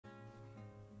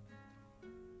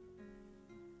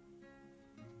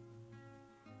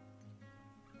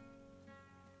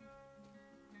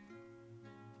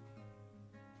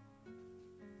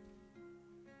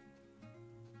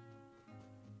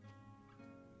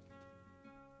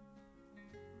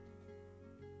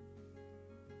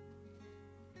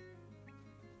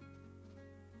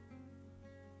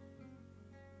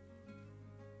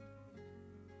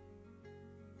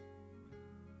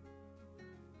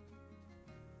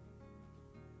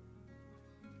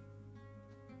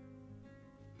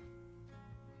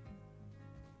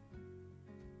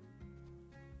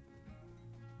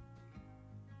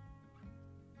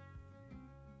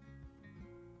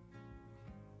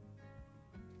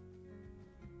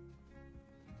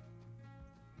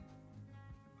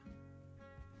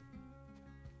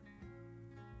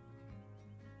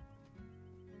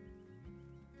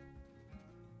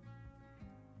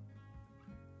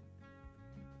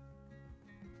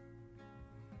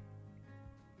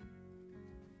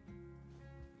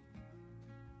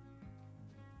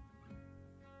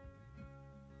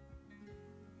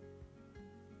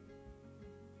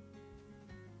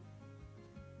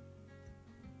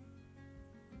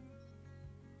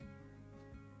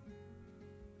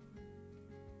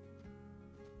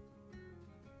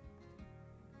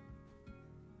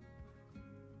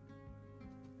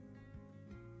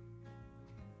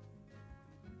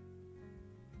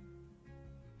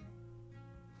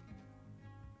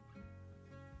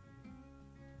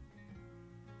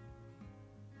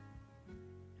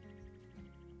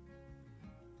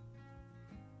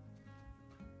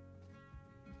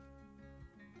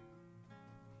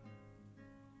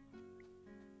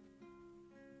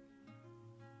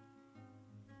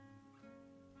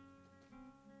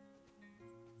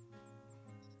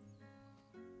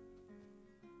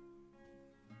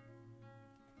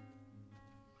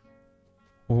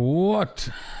What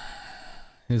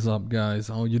is up, guys?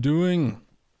 How you doing?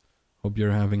 Hope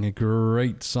you're having a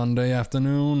great Sunday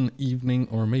afternoon, evening,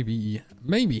 or maybe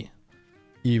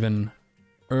even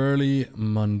early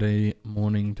Monday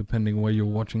morning, depending where you're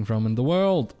watching from in the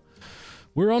world.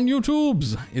 We're on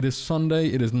YouTube's. It is Sunday.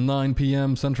 It is 9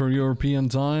 p.m. Central European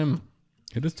time.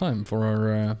 It is time for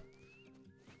our...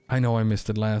 I know I missed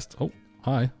it last... Oh,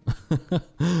 hi.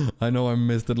 I know I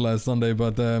missed it last Sunday,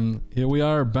 but here we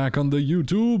are back on the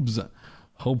YouTubes.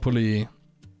 Hopefully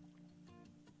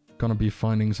gonna be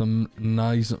finding some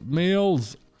nice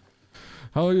meals.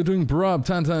 How are you doing, Brab,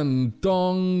 Tantan,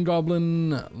 Dong,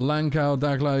 Goblin, Lankow,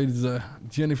 Darklights,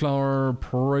 Jenny Flower,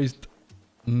 Praised,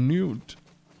 Newt,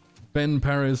 Ben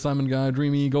Paris, Simon Guy,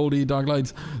 Dreamy, Goldie,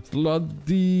 Darklights,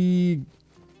 Sluddy,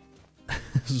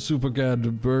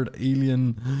 Supercat, Bird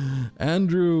Alien,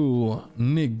 Andrew,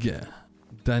 Nig,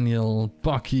 Daniel,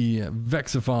 Bucky,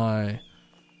 Vexify.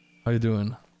 How you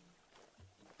doing?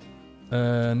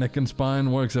 Neck and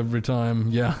spine works every time.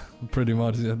 Yeah, pretty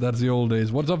much. Yeah, that's the old days.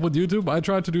 What's up with YouTube? I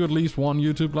try to do at least one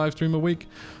YouTube live stream a week,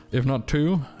 if not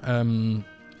two. And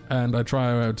I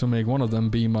try to make one of them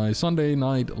be my Sunday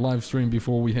night live stream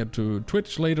before we head to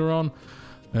Twitch later on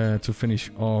to finish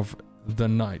off the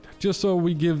night. Just so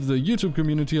we give the YouTube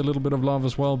community a little bit of love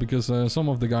as well, because some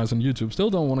of the guys on YouTube still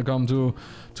don't want to come to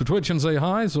Twitch and say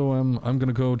hi. So I'm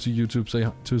gonna go to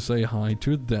YouTube to say hi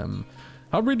to them.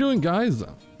 How are we doing, guys?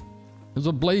 There's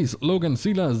a Blaze, Logan,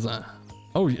 Silas.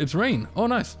 Oh, it's rain. Oh,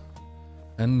 nice.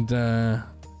 And, but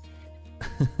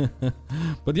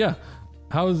yeah,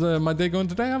 how's my day going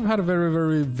today? I've had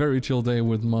a very chill day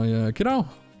with my kiddo.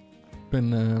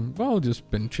 Been, well, just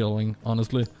been chilling,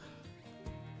 honestly.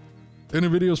 Any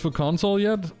videos for console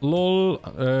yet? Lol,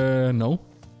 no.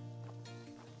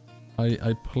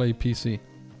 I play PC.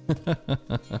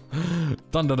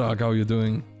 Thunderdog, how are you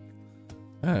doing?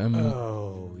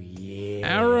 Oh, yeah.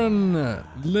 Aaron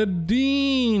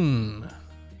Ledeen.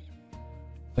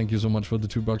 Thank you so much for the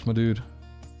 $2, my dude.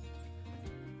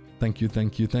 Thank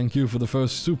you for the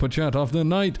first super chat of the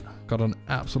night. Got an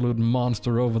absolute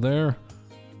monster over there.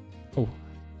 Oh,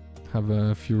 have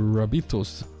a few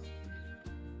rabitos.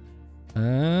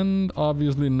 And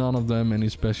obviously none of them any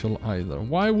special either.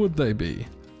 Why would they be?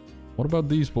 What about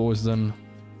these boys then?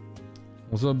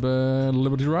 What's up,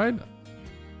 Liberty Ride?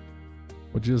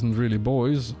 Which isn't really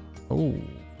boys. Oh.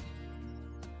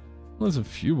 There's a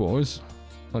few boys.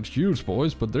 Not huge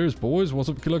boys, but there's boys. What's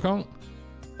up, Killer Kong?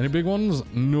 Any big ones?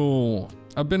 No.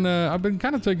 I've been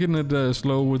kind of taking it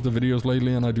slow with the videos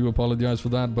lately, and I do apologize for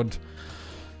that, but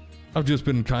I've just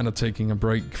been kind of taking a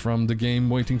break from the game,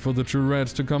 waiting for the True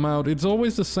Reds to come out. It's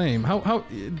always the same. How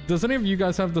does any of you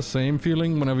guys have the same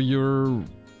feeling whenever you're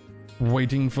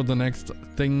waiting for the next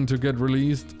thing to get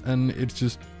released, and it's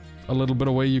just a little bit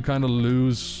away, you kind of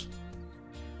lose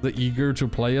the eager to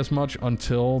play as much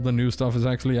until the new stuff is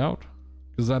actually out?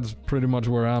 Because that's pretty much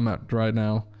where I'm at right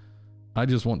now. I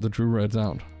just want the True Reds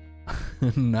out.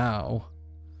 Now.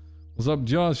 What's up,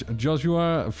 Josh?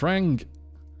 Joshua, Frank,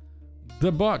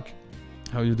 The Buck.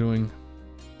 How you doing?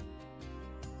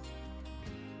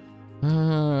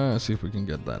 Let's see if we can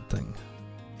get that thing.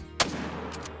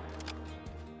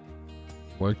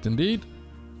 Worked indeed.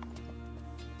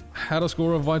 Had a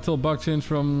score of vital bug change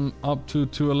from up to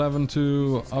 211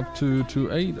 to up to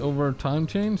 208 over time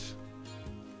change.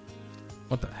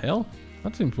 What the hell?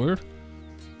 That seems weird.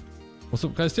 What's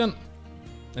up, Christian?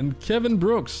 And Kevin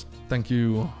Brooks, thank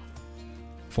you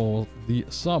for the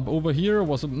sub over here.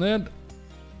 What's up, Ned?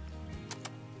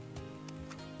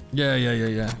 Yeah.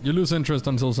 You lose interest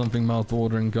until something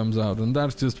mouth-watering comes out, and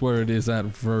that's just where it is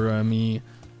at for me.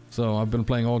 So I've been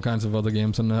playing all kinds of other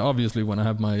games, and obviously when I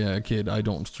have my kid, I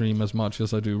don't stream as much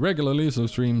as I do regularly, so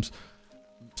streaming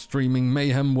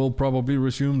mayhem will probably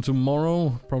resume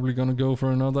tomorrow. Probably gonna go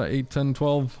for another 8, 10,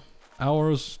 12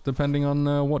 hours, depending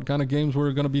on what kind of games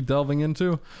we're gonna be delving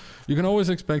into. You can always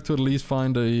expect to at least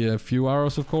find a few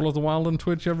hours of Call of the Wild on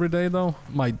Twitch every day, though.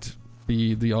 Might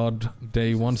be the odd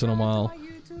day once in a while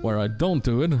where I don't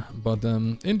do it, but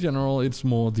in general, it's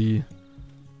more the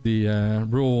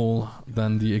rule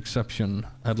than the exception,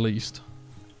 at least.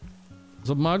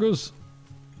 What's up, Magus?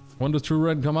 When does True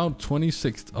Red come out?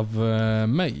 26th of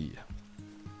May.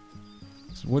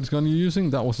 So which gun are you using?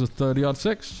 That was a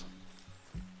 30-06.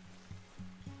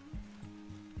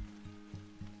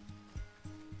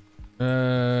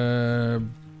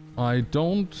 I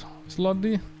don't,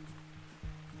 Sluddy.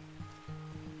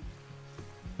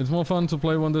 It's more fun to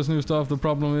play when there's new stuff. The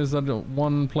problem is that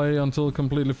one play until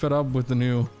completely fed up with the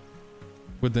new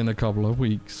within a couple of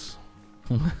weeks.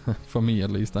 For me,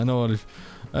 at least. I know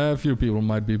a few people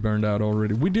might be burned out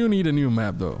already. We do need a new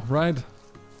map, though, right?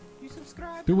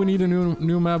 Do we need a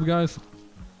new map, guys?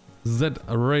 Z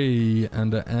Ray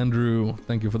and Andrew,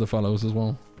 thank you for the follows as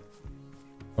well.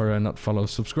 Or not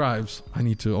follows, subscribes.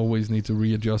 I always need to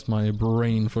readjust my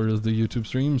brain for the YouTube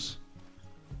streams.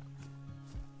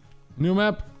 New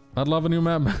map. I'd love a new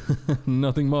map.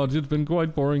 Nothing much. It's been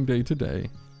quite boring day to day.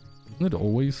 Isn't it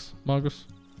always, Marcus?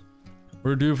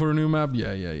 We're due for a new map?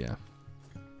 Yeah.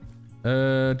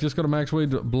 Just got a max weight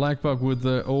black buck with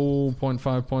the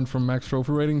 0.5 point from max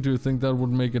trophy rating. Do you think that would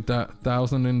make it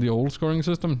 1,000 in the old scoring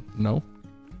system? No.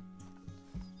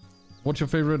 What's your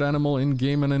favorite animal in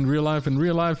game and in real life? In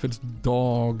real life, it's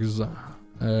dogs.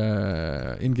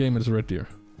 In game, it's red deer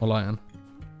or lion.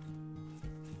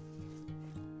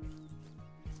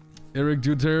 Eric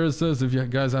Gutierrez says, if you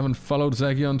guys haven't followed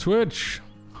Zaki on Twitch,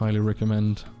 highly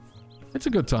recommend. It's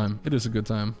a good time. It is a good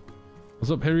time.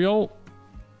 What's up, Harryol?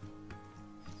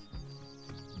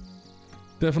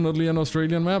 Definitely an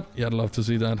Australian map. Yeah, I'd love to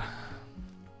see that.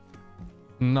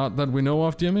 Not that we know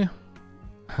of, Jimmy.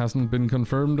 Hasn't been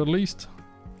confirmed, at least.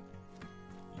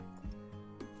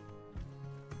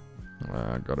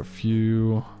 Got a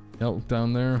few elk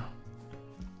down there.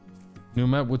 New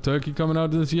map with Turkey coming out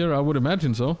this year? I would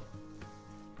imagine so.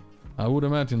 I would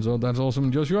imagine so. That's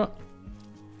awesome, Joshua.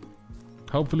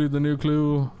 Hopefully the new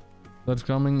clue that's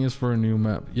coming is for a new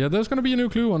map. Yeah, there's gonna be a new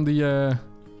clue on the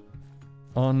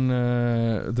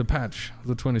patch,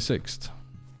 the 26th.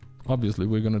 Obviously,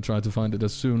 we're gonna try to find it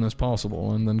as soon as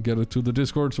possible and then get it to the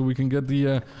Discord so we can get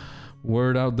the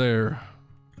word out there.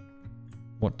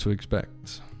 What to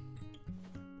expect.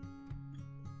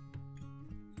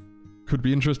 Could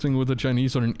be interesting with a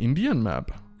Chinese or an Indian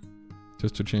map.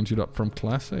 Just to change it up from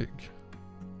classic.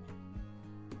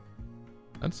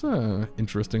 That's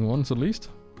interesting ones, at least.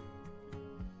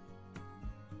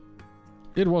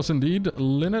 It was indeed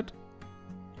Lynette.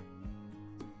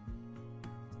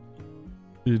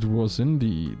 It was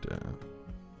indeed.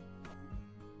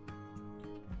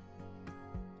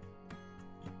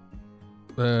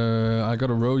 I got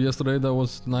a row yesterday that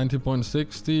was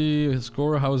 90.60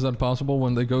 score. How is that possible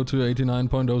when they go to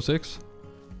 89.06?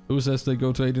 Who says they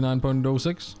go to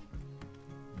 89.06?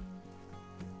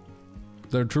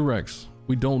 They're true wrecks.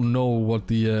 We don't know what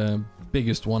the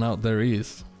biggest one out there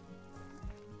is.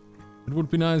 It would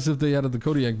be nice if they added the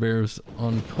Kodiak bears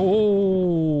on.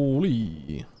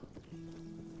 Holy!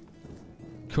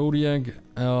 Kodiak,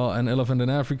 an elephant in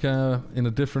Africa in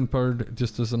a different part,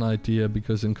 just as an idea,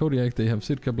 because in Kodiak they have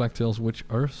Sitka blacktails, which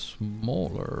are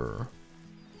smaller.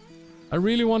 I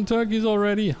really want turkeys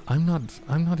already. I'm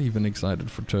not even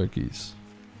excited for turkeys.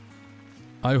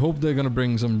 I hope they're gonna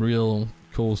bring some real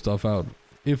cool stuff out.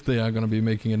 If they are gonna be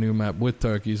making a new map with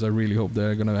turkeys, I really hope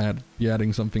they're gonna be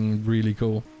adding something really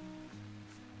cool.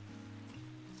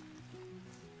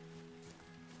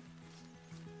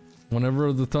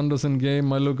 Whenever the thunder's in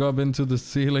game, I look up into the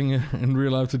ceiling in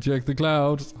real life to check the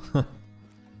clouds.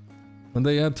 When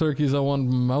they add turkeys, I want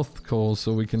mouth calls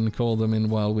so we can call them in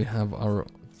while we have our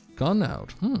gun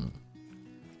out.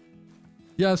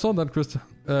 Yeah, I saw that,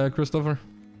 Christopher.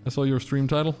 I saw your stream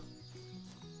title.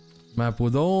 Map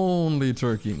with only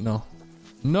turkey. No.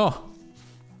 No!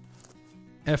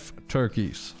 F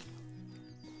turkeys.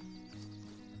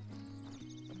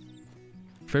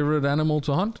 Favorite animal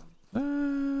to hunt?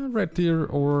 Red deer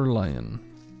or lion?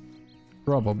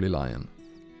 Probably lion.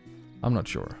 I'm not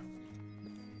sure.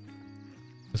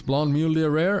 Is blonde mule deer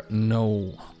rare?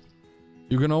 No.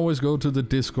 You can always go to the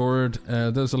Discord.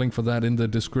 There's a link for that in the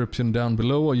description down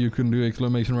below, or you can do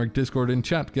 !Discord in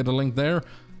chat. Get a link there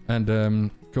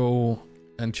and go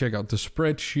and check out the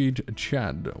spreadsheet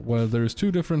chat, where there's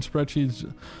two different spreadsheets.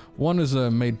 One is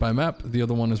made by map, the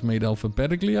other one is made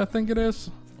alphabetically, I think it is,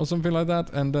 or something like that,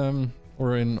 and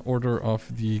or in order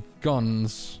of the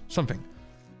guns, something.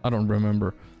 I don't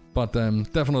remember. But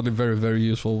definitely very, very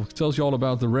useful. It tells you all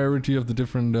about the rarity of the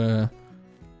different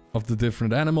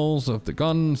animals, of the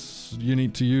guns you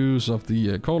need to use, of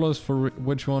the colas for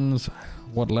which ones,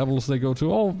 what levels they go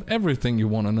to, everything you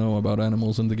want to know about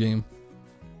animals in the game.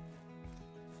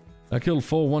 I killed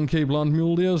 4 1k blonde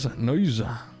mule deers. Nice.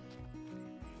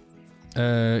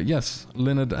 Yes,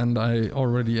 Lynette, and I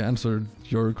already answered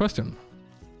your question.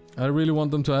 I really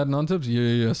want them to add non-tips.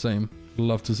 Yeah, same.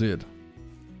 Love to see it.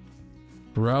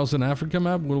 Browse an Africa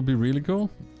map will be really cool.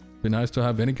 Be nice to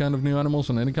have any kind of new animals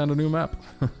on any kind of new map.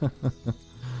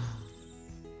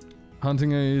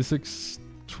 Hunting a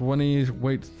 620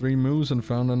 weight 3 moose and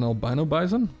found an albino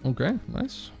bison. Okay,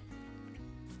 nice.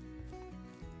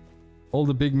 All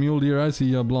the big mule deer I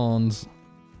see are blondes.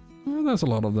 Well, there's a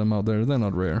lot of them out there. They're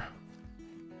not rare.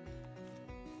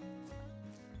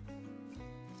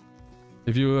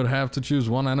 If you would have to choose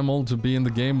one animal to be in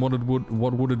the game, what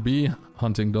would it be?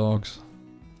 Hunting dogs.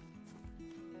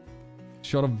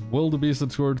 Shot of wildebeest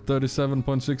that scored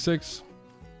 37.66.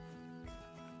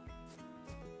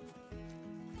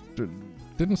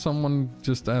 Didn't someone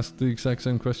just ask the exact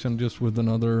same question just with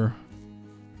another...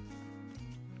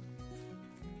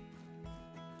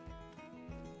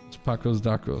 Pacos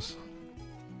Dacos.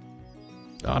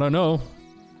 I don't know.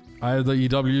 Either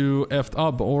EW effed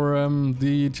up or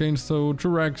the change to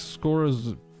Trurak score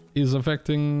is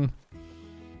affecting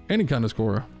any kind of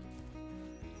score.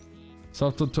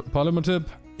 Soft polymer tip.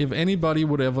 If anybody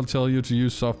would ever tell you to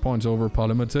use soft points over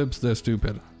polymer tips, they're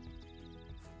stupid.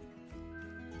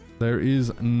 There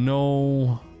is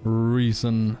no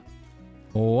reason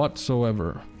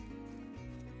whatsoever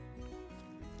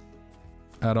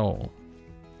at all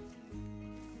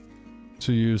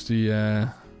to use the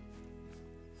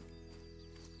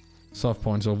soft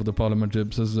points over the polymer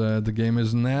tips as the game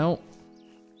is now.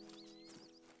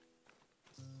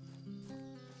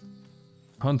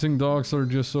 Hunting dogs are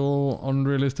just so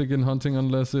unrealistic in hunting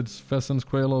unless it's pheasants,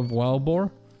 quail, or wild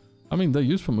boar. I mean, they're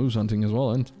used for moose hunting as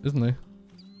well, isn't they?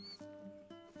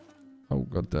 Oh,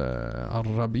 got the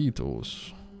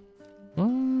Arabitos.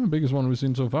 Biggest one we've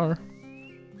seen so far.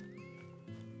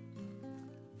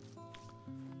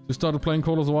 You started playing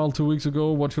Call of the Wild 2 weeks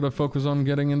ago. What should I focus on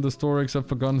getting in the store except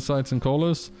for gun sights and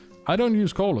colas? I don't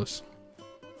use colas.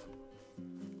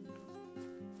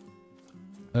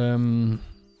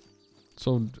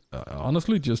 So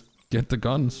honestly, just get the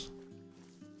guns.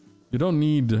 You don't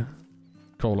need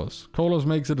colas. Colas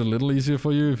makes it a little easier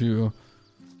for you if you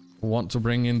want to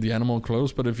bring in the animal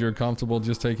close, but if you're comfortable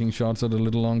just taking shots at a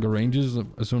little longer ranges,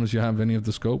 as soon as you have any of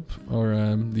the scope or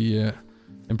the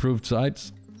improved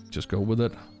sights, just go with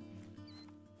it.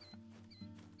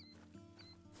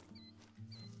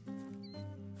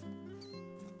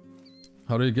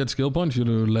 How do you get skill points? You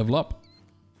do level up.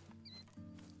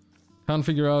 Can't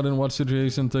figure out in what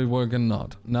situations they work and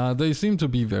not. Nah, they seem to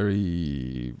be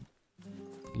very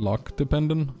luck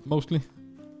dependent, mostly.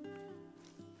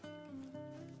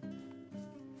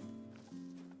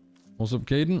 What's up,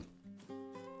 Caden?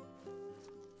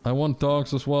 I want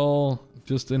dogs as well,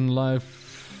 just in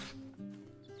life.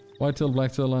 Whitetail,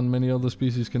 blacktail, and many other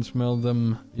species can smell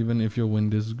them even if your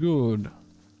wind is good.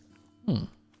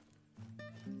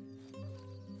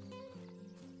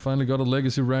 Finally got a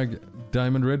legacy rag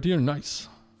diamond red deer. Nice.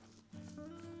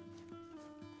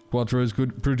 Quattro is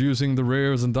good producing the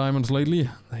rares and diamonds lately.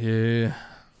 Yeah.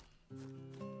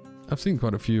 I've seen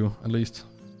quite a few, at least.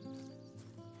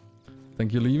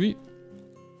 Thank you, Levy.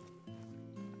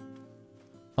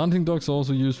 Hunting dogs are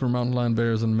also used for mountain lion,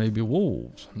 bears, and maybe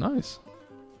wolves. Nice.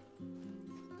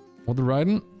 What the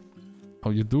riding? How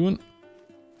you doing?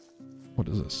 What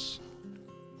is this?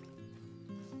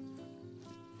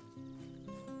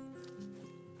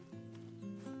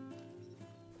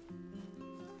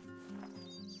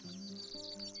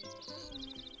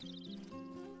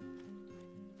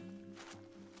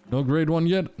 No grade 1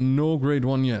 yet? No grade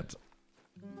 1 yet.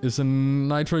 Is a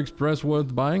Nitro Express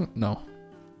worth buying? No.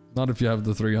 Not if you have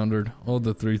the 300 or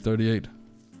the 338.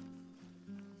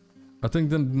 I think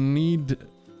they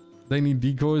need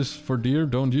decoys for deer.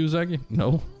 Don't you, Zaggy?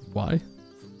 No. Why?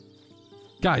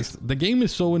 Guys, the game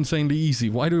is so insanely easy.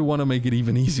 Why do we want to make it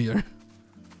even easier?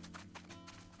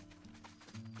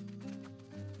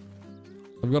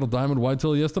 I've got a diamond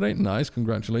whitetail yesterday. Nice,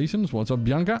 congratulations. What's up,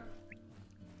 Bianca?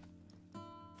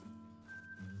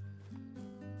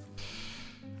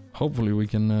 Hopefully we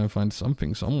can find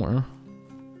something somewhere.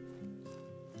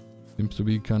 Seems to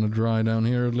be kind of dry down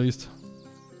here at least.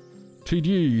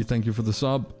 TG, thank you for the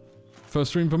sub.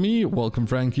 First stream for me. Welcome,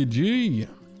 Frankie G.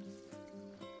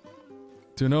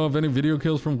 Do you know of any video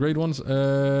kills from grade ones?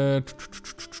 You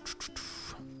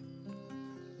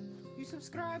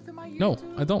subscribe to my YouTube? No,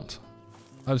 I don't.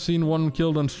 I've seen one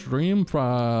killed on stream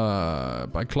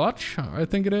by Clutch, I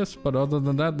think it is. But other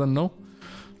than that, then no.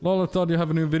 Lol, I thought you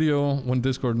have a new video when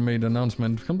Discord made an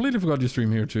announcement. Completely forgot you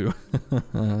stream here too.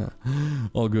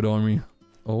 All good, Army.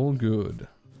 All good.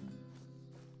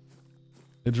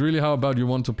 It's really how about you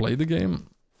want to play the game.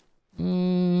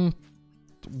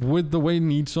 With the way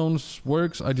need zones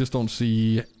works, I just don't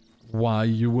see why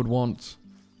you would want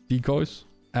decoys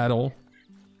at all.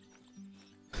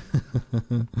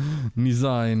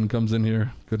 Nizain comes in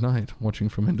here. Good night, watching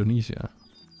from Indonesia.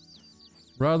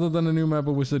 Rather than a new map,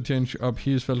 a wizard change up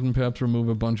here's felt and perhaps remove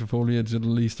a bunch of foliage at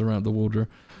least around the water.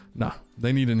 Nah,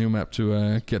 they need a new map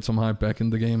to get some hype back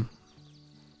in the game.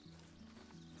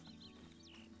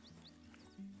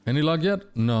 Any luck yet?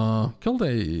 No. Killed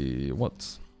a...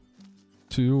 what?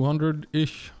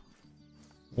 200-ish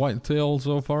whitetail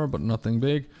so far, but nothing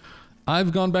big.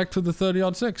 I've gone back to the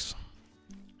 30-06.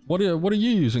 What are you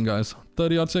using, guys?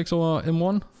 30-06 or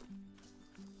M1?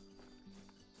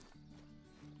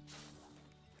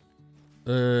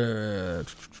 Do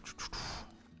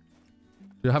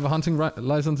you have a hunting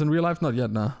license in real life? Not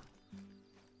yet, nah.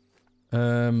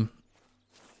 You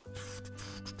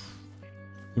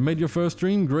made your first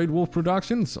stream, Great Wolf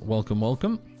Productions. Welcome,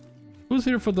 welcome. Who's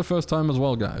here for the first time as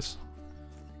well, guys?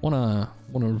 Wanna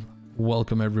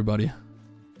welcome everybody.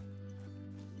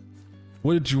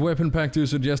 Which weapon pack do you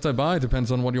suggest I buy?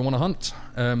 Depends on what you want to hunt.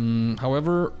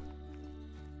 However,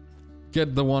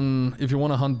 get the one if you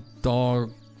want to hunt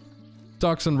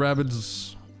ducks and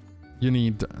rabbits. You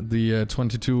need the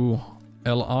 22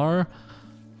 LR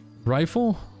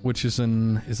rifle, which is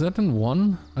that in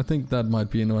 1? I think that might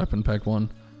be in weapon pack 1.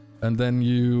 And then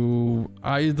you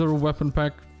either weapon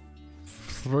pack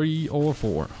 3 or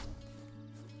 4.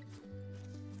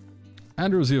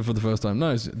 Andrew's here for the first time.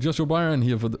 Nice. Joshua Byron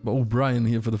here for the Brian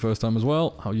here for the first time as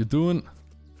well. How you doing?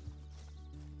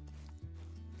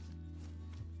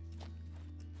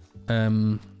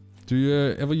 Do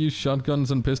you ever use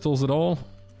shotguns and pistols at all?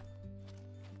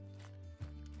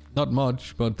 Not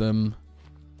much, but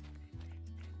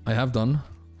I have done.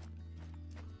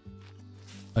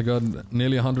 I got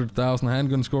nearly 100,000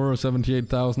 handgun score,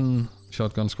 78,000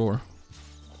 shotgun score.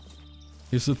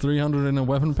 Is the 300 in a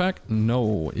weapon pack?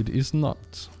 No, it is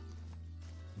not.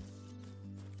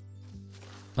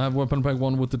 I have weapon pack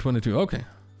 1 with the 22. Okay.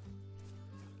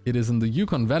 It is in the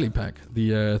Yukon Valley pack,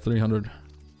 the 300.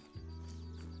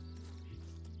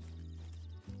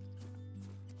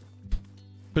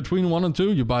 Between 1 and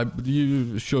 2,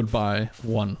 you should buy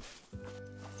 1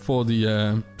 for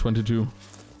the 22.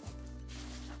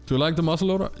 Do you like the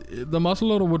muzzleloader? The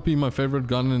muzzleloader would be my favorite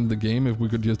gun in the game if we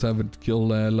could just have it kill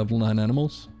level 9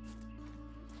 animals.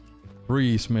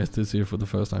 Bree Smith is here for the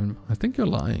first time. I think you're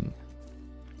lying.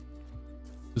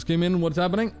 Just came in, what's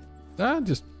happening?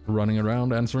 Just running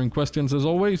around answering questions as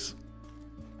always.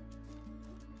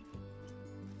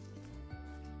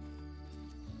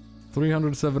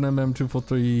 .307 mm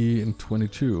 243 and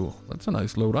 22. That's a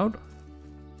nice loadout.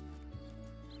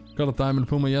 Got a diamond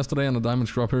puma yesterday and a diamond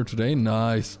scrub here today.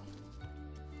 Nice.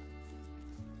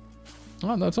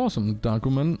 Oh, that's awesome,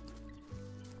 Darkuman.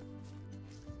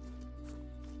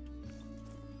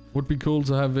 Would be cool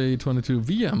to have a 22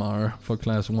 VMR for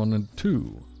class 1 and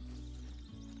 2.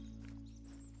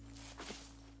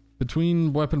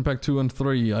 Between weapon pack 2 and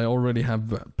 3, I already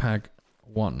have pack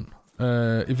 1.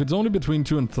 If it's only between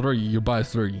 2 and 3, you buy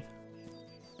 3.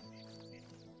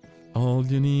 All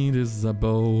you need is a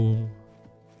bow.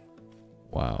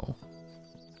 Wow.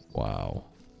 Wow.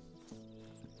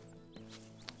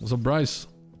 So Bryce,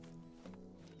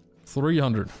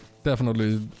 300.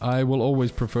 Definitely. I will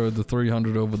always prefer the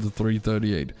 300 over the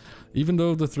 338. Even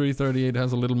though the 338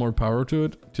 has a little more power to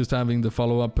it, just having the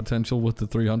follow-up potential with the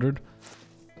 300,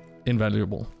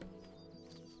 invaluable.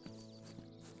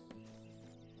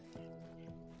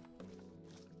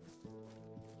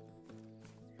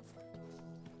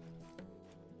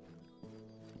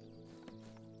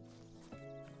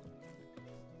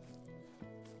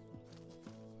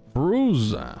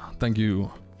 Bruce, thank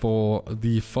you for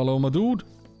the follow, my dude.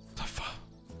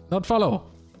 Not follow.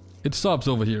 It stops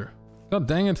over here. God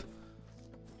dang it.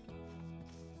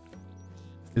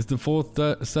 Is the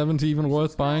 470 even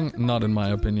worth buying? Not in my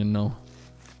opinion, no.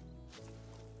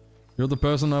 You're the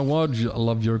person I watch. I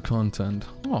love your content.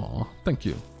 Aw, thank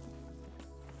you.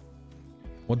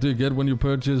 What do you get when you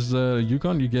purchase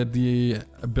Yukon? You get the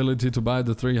ability to buy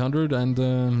the 300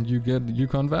 and you get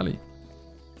Yukon Valley.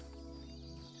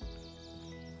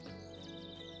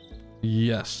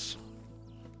 Yes.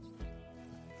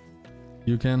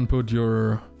 You can put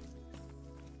your...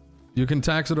 You can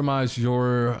taxidermize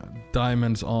your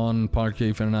diamonds on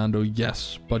Parque Fernando,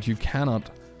 yes. But you cannot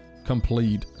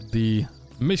complete the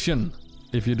mission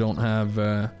if you don't have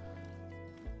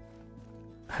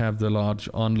the lodge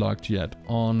unlocked yet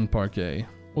on Parque.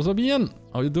 What's up, Ian?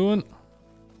 How you doing?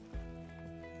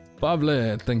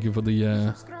 Pavle, thank you for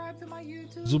the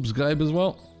subscribe as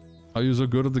well. Are you so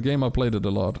good at the game? I played it a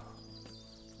lot.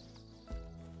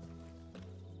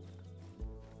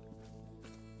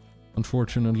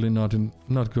 Unfortunately, not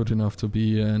good enough to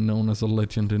be known as a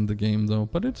legend in the game, though.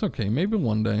 But it's okay. Maybe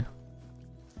one day.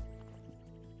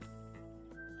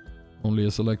 Only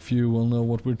a select few will know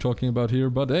what we're talking about here.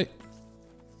 But hey,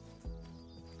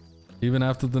 even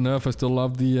after the nerf, I still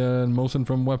love the Mosin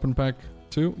from Weapon Pack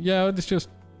 2. Yeah, it's just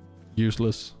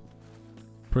useless,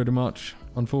 pretty much.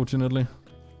 Unfortunately,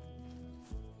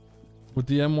 with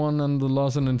the M1 and the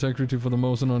loss in integrity for the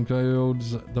Mosin on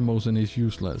Coyotes, the Mosin is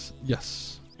useless.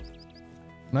 Yes.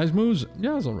 Nice moves.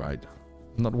 Yeah, it's alright.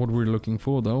 Not what we're looking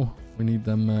for though. We need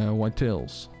them white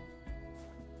tails.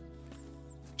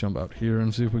 Jump out here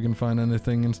and see if we can find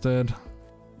anything instead.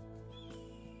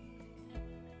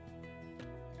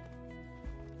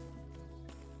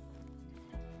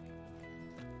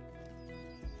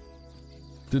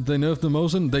 Did they nerf the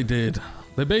Mosin? They did.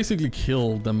 They basically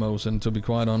killed the Mosin, to be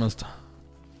quite honest.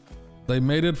 They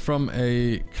made it from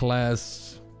a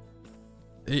class...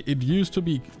 It used to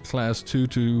be class 2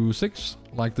 to 6,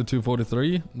 like the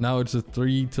 243. Now it's a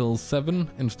 3 till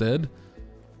 7 instead.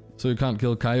 So you can't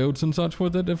kill coyotes and such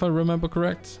with it, if I remember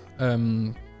correct. Or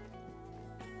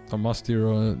musty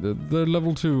or the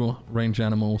level 2 range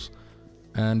animals.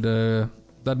 And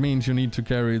that means you need to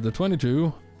carry the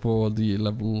 22 for the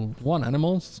level 1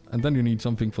 animals. And then you need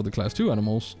something for the class 2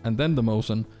 animals. And then the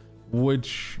Mosin,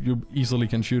 which you easily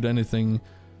can shoot anything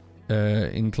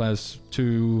in class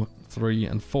 2, 3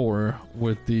 and 4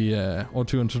 with the... or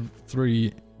 2 and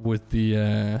 3 with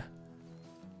the...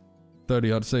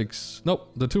 30-06.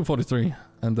 Nope, the 243.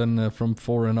 And then from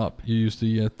 4 and up, you use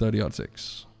the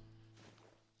 30-06.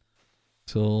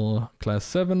 Till class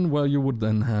 7, where you would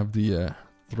then have the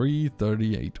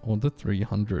 338 or the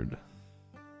 300.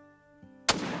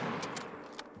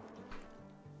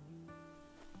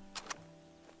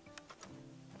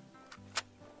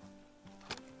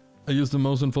 I use the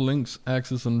Mosin for lynx,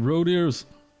 axes and roe deers.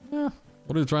 Yeah,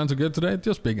 what are you trying to get today?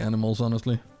 Just big animals,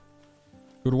 honestly.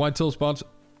 Good whitetail spots.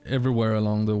 Everywhere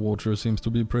along the water seems to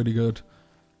be pretty good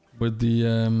with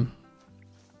the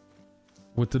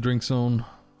drink zone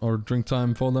or drink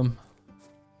time for them.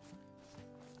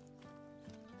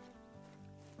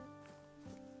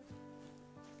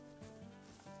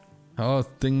 How are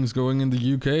things going in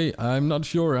the UK? I'm not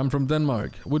sure. I'm from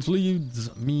Denmark, which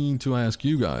leads me to ask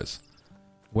you guys,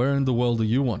 where in the world are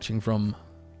you watching from?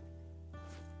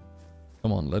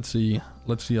 Come on, let's see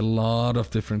a lot of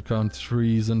different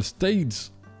countries and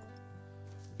states.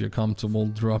 If you're comfortable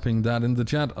dropping that in the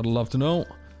chat, I'd love to know.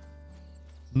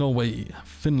 Norway,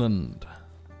 Finland,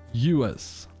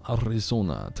 US,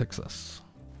 Arizona, Texas,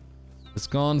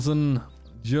 Wisconsin,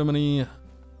 Germany,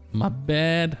 my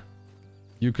bad,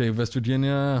 UK, West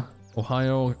Virginia,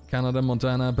 Ohio, Canada,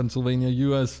 Montana, Pennsylvania,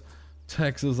 US,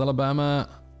 Texas, Alabama,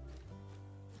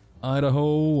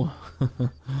 Idaho,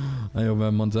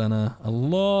 Iowa, Montana. A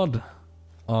lot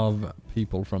of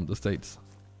people from the States.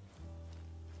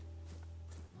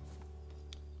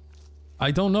 I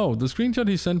don't know. The screenshot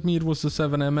he sent me, it was the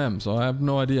 7mm, so I have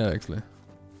no idea actually.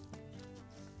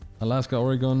 Alaska,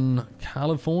 Oregon,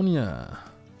 California.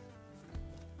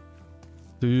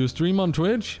 Do you stream on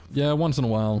Twitch? Yeah, once in a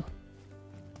while.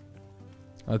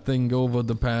 I think over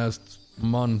the past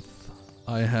month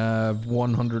I have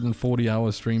 140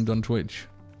 hours streamed on Twitch.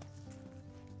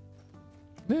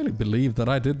 Nearly believe that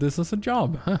I did this as a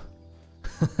job, huh?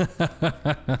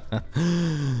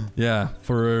 Yeah,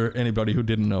 for anybody who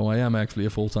didn't know, I am actually a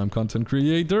full-time content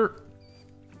creator.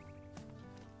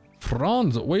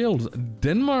 France, Wales,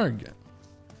 Denmark.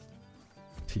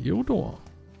 Theodore.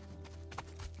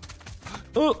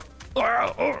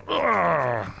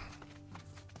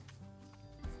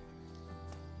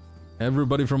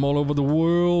 Everybody from all over the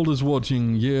world is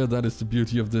watching. Yeah, that is the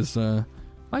beauty of this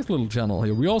nice little channel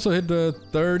here. We also hit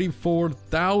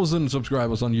 34,000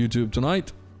 subscribers on YouTube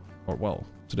tonight. Or, well,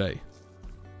 today.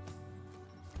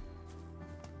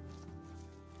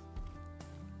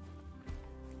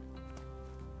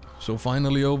 So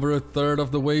finally over a third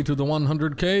of the way to the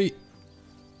 100K.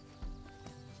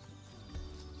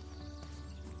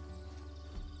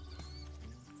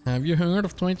 Have you heard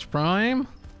of Twitch Prime?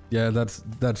 Yeah, that's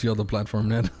the other platform,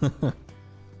 Ned.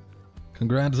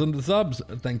 Congrats on the subs.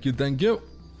 Thank you, thank you.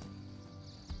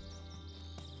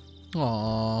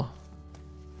 Aww.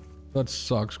 That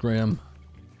sucks, Graham.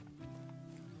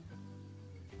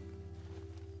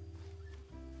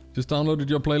 Just downloaded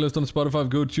your playlist on Spotify.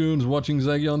 Good tunes. Watching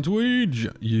Zaggy on Twitch.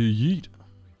 Yeet.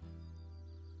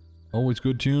 Always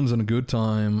good tunes and a good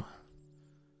time.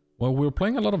 Well, we're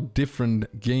playing a lot of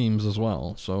different games as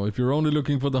well. So if you're only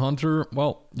looking for the Hunter,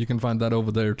 well, you can find that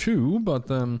over there too. But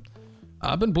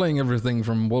I've been playing everything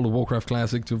from World of Warcraft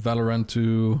Classic to Valorant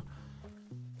to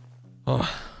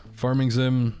Farming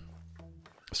Sim,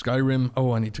 Skyrim.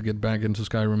 Oh, I need to get back into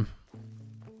Skyrim.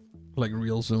 Like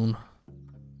real soon.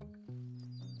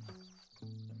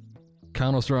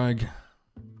 Counter-Strike.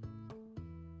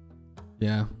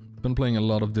 Yeah, been playing a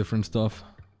lot of different stuff.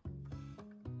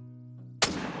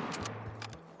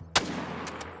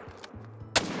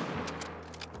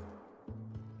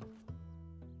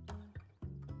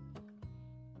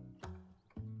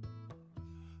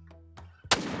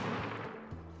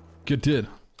 Good did.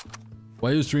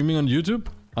 Why are you streaming on YouTube?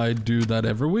 I do that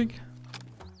every week.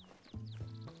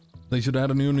 They should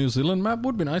add a New Zealand map,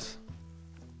 would be nice.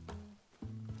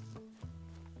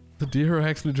 The deer are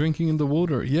actually drinking in the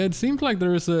water. Yeah, it seems like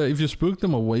there is a... If you spook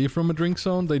them away from a drink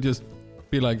zone, they just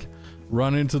be like...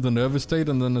 Run into the nervous state,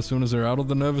 and then as soon as they're out of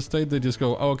the nervous state, they just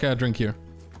go, oh, okay, I drink here.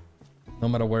 No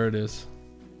matter where it is.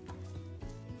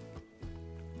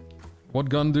 What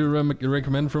gun do you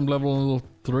recommend from level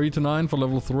 3 to 9? For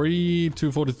level 3,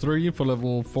 243. For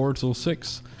level 4 till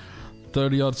 6,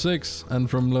 30-06. And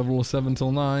from level 7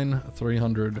 till 9,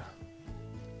 300.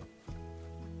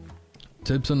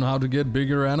 Tips on how to get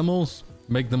bigger animals?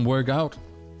 Make them work out.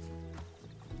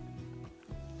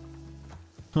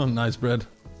 Oh, nice bread.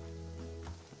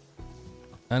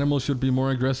 Animals should be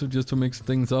more aggressive just to mix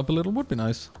things up a little. Would be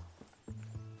nice.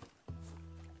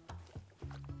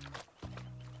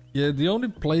 Yeah, the only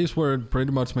place where it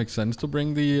pretty much makes sense to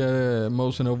bring the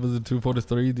motion over the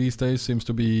 243 these days seems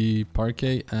to be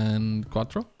Parquet and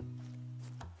Quattro.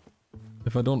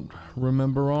 If I don't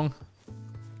remember wrong.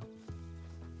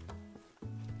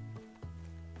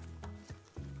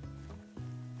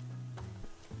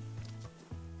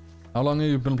 How long have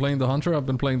you been playing the Hunter? I've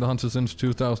been playing the Hunter since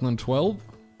 2012.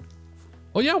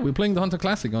 Oh yeah, we're playing the Hunter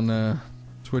Classic on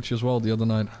Twitch as well the other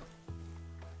night.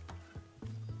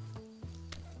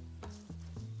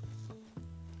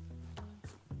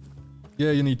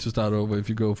 Yeah, you need to start over if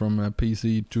you go from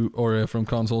PC to... or from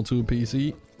console to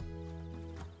PC.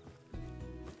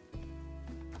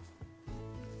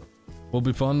 Will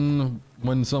be fun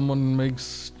when someone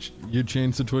makes you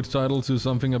change the Twitch title to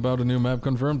something about a new map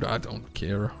confirmed. I don't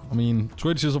care. I mean,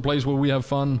 Twitch is a place where we have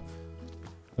fun.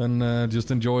 And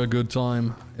just enjoy a good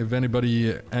time. If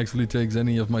anybody actually takes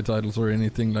any of my titles or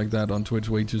anything like that on Twitch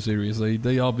way too serious,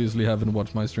 they obviously haven't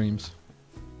watched my streams.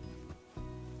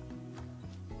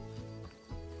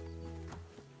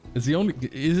 Is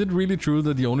it really true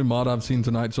that the only mod I've seen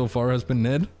tonight so far has been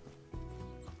Ned?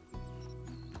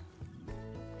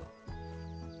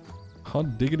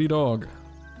 Hot diggity dog.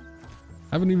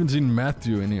 I haven't even seen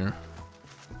Matthew in here.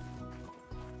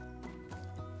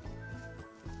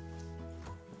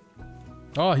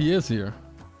 Oh, he is here.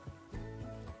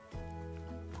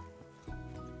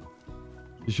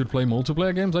 You should play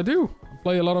multiplayer games? I do. I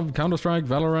play a lot of Counter-Strike,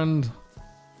 Valorant,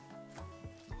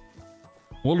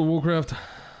 World of Warcraft.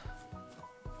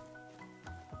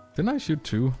 Didn't I shoot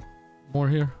 2 more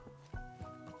here?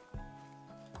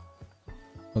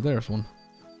 Oh, there's one.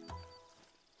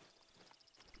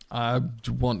 I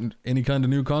want any kind of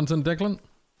new content, Declan?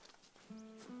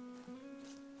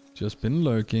 Just been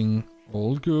lurking.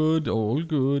 All good, all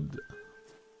good.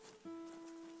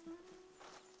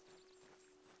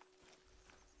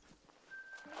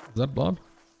 Is that blood?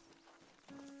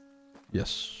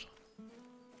 Yes.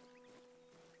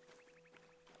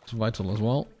 It's vital as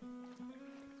well.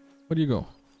 Where do you go?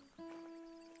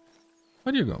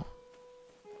 Where do you go?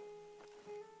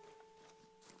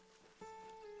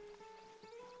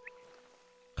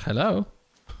 Hello?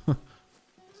 I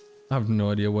have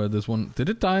no idea where this one... Did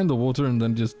it die in the water and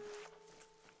then just...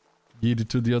 yeet it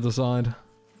to the other side?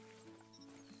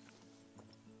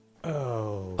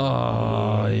 Oh.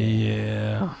 Oh,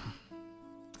 yeah.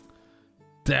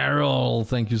 Daryl,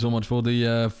 thank you so much for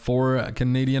the 4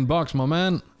 Canadian bucks, my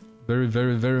man. Very,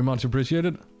 very, very much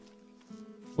appreciated.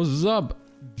 What's up,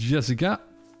 Jessica?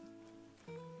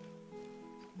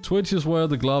 Twitch is where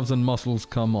the gloves and muscles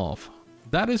come off.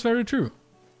 That is very true.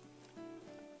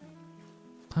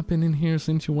 I've been in here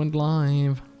since you went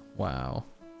live. Wow.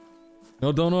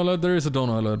 No dono alert, there is a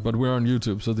dono alert, but we're on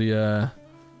YouTube, so the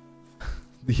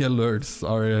the alerts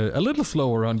are a little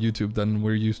slower on YouTube than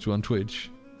we're used to on Twitch.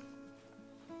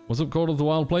 What's up, Call of the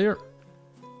Wild player?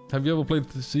 Have you ever played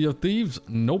Sea of Thieves?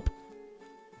 Nope.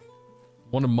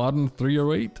 Want a modern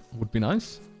 308? Would be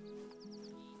nice.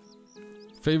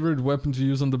 Favorite weapon to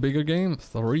use on the bigger game?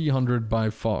 300 by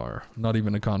far. Not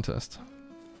even a contest.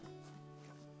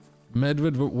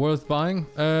 Medved worth buying?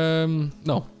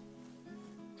 No.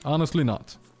 Honestly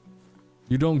not.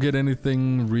 You don't get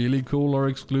anything really cool or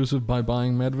exclusive by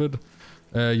buying Medved.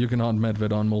 You can hunt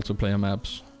Medved on multiplayer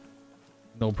maps.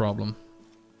 No problem.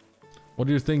 What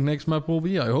do you think next map will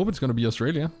be? I hope it's gonna be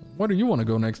Australia. Where do you want to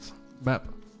go next map?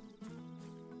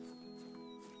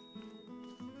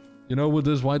 You know, with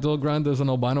this white dog grind, there's an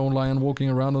albino lion walking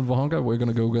around in Vahonka. We're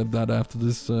gonna go get that after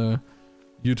this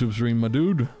YouTube stream, my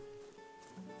dude.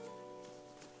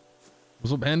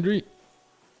 What's up, Henry?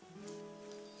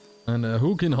 And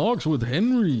Who Can Hawks with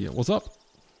Henry. What's up?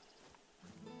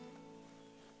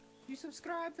 You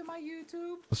subscribe to my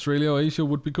YouTube? Australia or Asia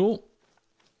would be cool.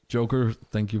 Joker,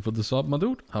 thank you for the sub, my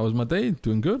dude. How was my day?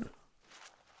 Doing good?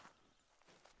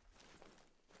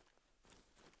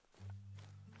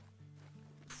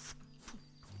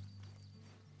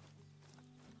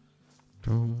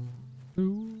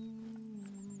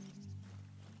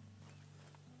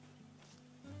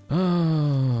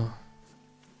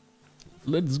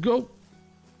 Let's go.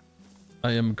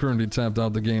 I am currently tapped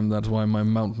out the game, that's why my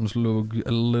mountains look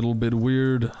a little bit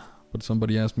weird. But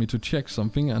somebody asked me to check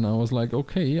something and I was like,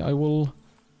 okay, I will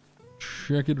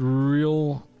check it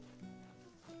real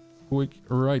quick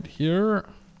right here.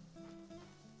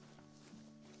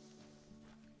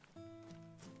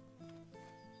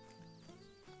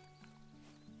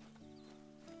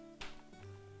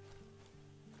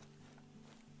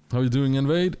 How you doing,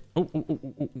 Invade? Oh.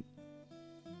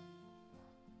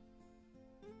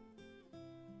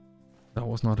 That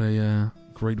was not a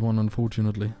great one,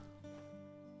 unfortunately.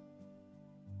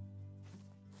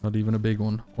 Not even a big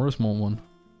one, or a small one.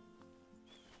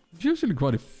 There's usually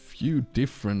quite a few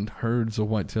different herds of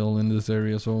whitetail in this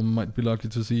area, so I might be lucky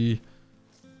to see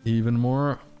even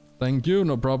more. Thank you,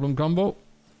 no problem, combo.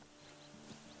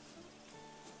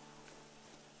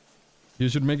 You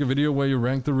should make a video where you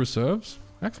rank the reserves.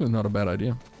 Actually, not a bad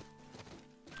idea.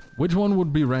 Which one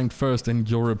would be ranked first in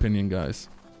your opinion, guys?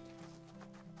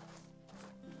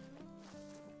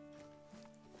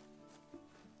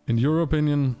 In your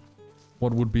opinion,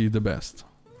 what would be the best?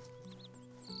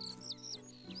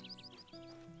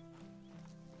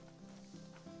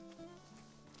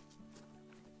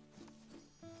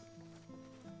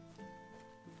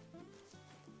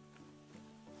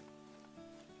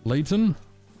 Layton?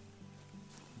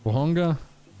 Bohonga?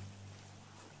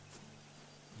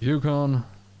 Yukon?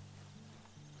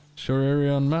 Sure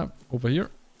area on map over here.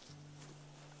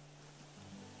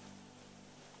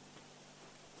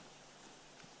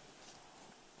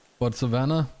 But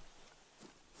Savannah?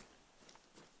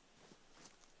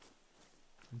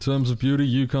 In terms of beauty,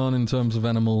 Yukon. In terms of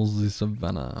animals, is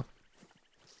Savannah.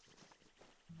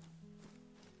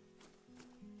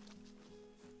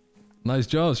 Nice,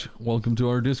 Josh. Welcome to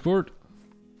our Discord.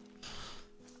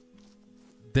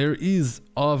 There is,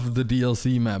 of the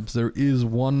DLC maps, there is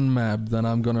one map that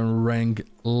I'm gonna rank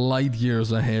light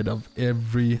years ahead of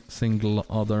every single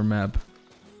other map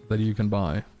that you can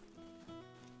buy.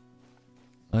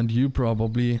 And you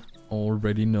probably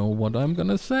already know what I'm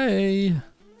gonna say.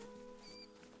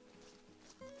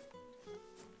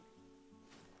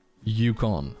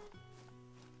 Yukon.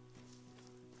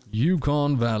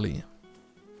 Yukon Valley.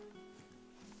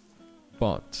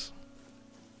 But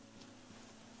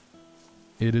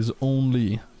it is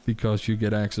only because you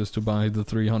get access to buy the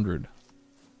 300.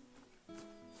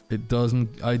 It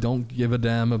doesn't... I don't give a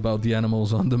damn about the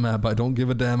animals on the map. I don't give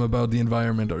a damn about the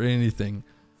environment or anything.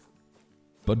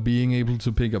 But being able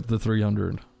to pick up the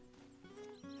 300.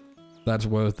 That's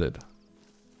worth it.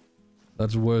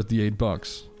 That's worth the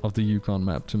 $8 of the Yukon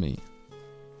map to me.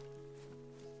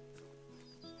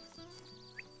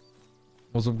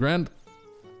 What's up, Grant?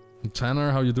 Tanner,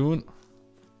 how you doing?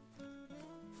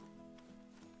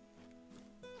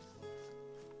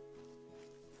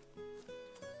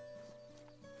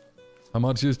 How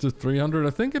much is the 300? I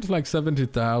think it's like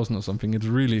 70,000 or something. It's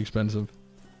really expensive.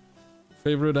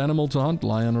 Favorite animal to hunt?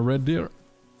 Lion or red deer?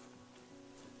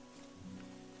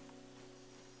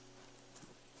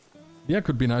 Yeah,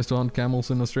 could be nice to hunt camels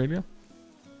in Australia.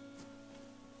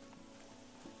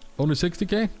 Only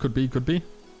 60k? Could be, could be.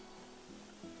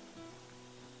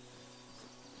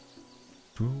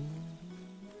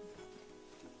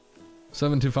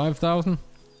 $75,000?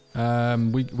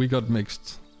 We got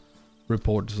mixed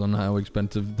reports on how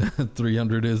expensive the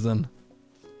 300 is then.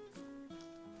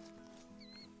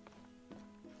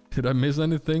 Did I miss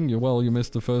anything? Well, you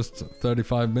missed the first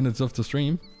 35 minutes of the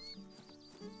stream.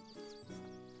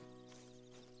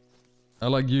 I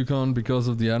like Yukon because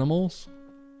of the animals.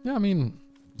 Yeah, I mean,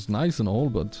 it's nice and all,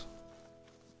 but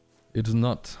it's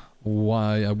not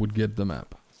why I would get the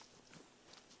map.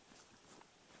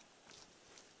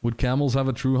 Would camels have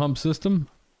a true hump system?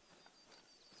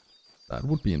 That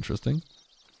would be interesting.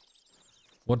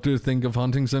 What do you think of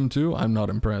Hunting Sim 2? I'm not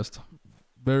impressed.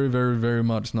 Very, very, very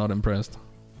much not impressed.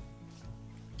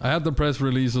 I had the press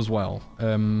release as well.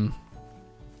 I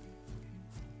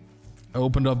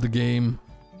opened up the game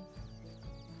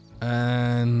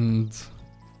and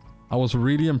I was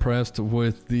really impressed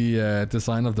with the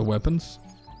design of the weapons.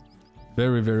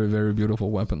 Very, very, very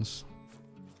beautiful weapons.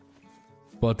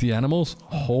 But the animals,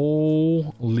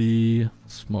 holy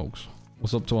smokes.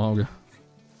 What's up, Tohauge?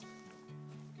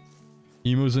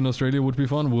 Emus in Australia would be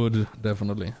fun? Would,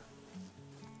 definitely.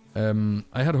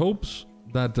 I had hopes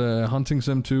that Hunting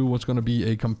Sim 2 was going to be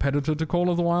a competitor to Call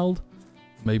of the Wild.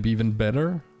 Maybe even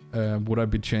better. Would I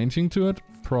be changing to it?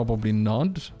 Probably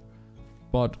not.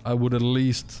 But I would at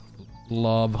least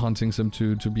love Hunting Sim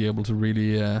 2 to be able to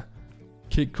really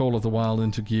kick Call of the Wild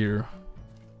into gear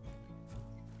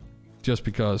just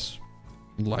because,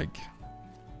 like,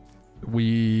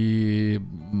 we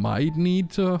might need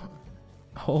to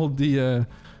hold the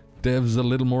devs a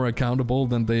little more accountable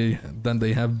than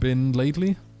they have been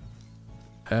lately.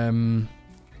 I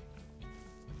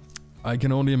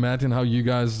can only imagine how you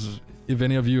guys, if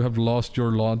any of you have lost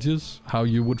your lodges, how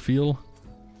you would feel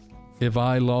if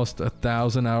I lost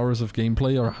 1,000 hours of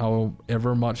gameplay or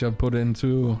however much I've put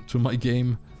into my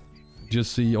game.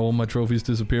 Just see all my trophies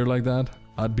disappear like that.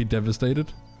 I'd be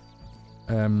devastated.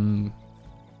 I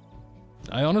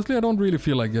don't really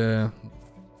feel like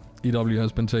EW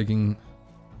has been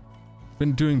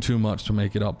doing too much to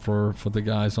make it up for the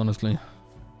guys, honestly.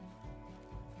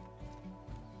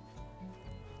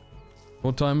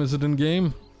 What time is it in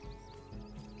game?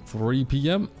 3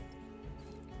 PM?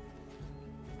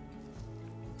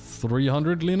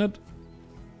 300, Leonid?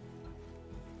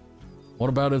 What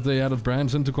about if they added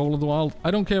brands into Call of the Wild? I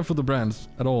don't care for the brands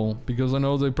at all, because I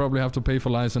know they probably have to pay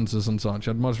for licenses and such.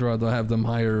 I'd much rather have them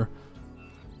hire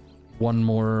one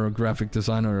more graphic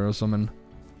designer or something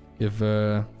if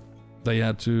they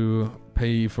had to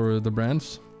pay for the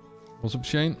brands. What's up,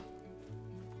 Shane?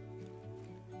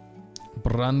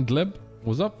 Brandleb,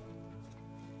 what's up?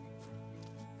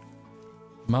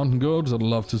 Mountain goats, I'd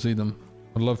love to see them.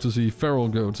 I'd love to see feral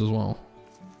goats as well.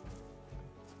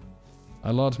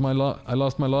 I lost my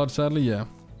lodge, sadly, yeah.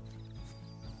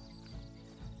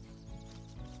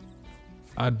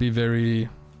 I'd be very...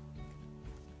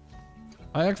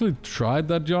 I actually tried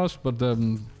that, Josh, but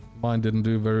mine didn't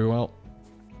do very well.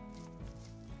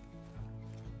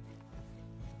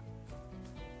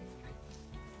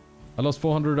 I lost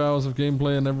 400 hours of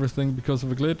gameplay and everything because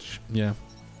of a glitch. Yeah.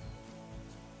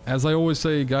 As I always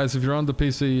say, guys, if you're on the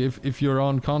PC, if you're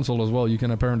on console as well, you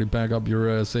can apparently back up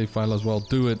your save file as well.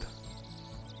 Do it.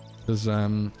 Because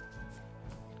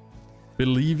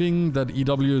believing that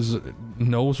EW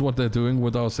knows what they're doing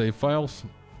with our save files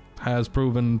has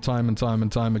proven time and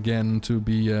time again to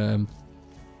be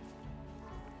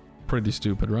pretty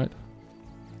stupid, right?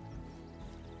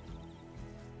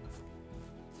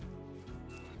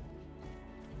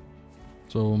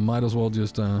 So might as well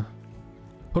just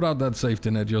put out that safety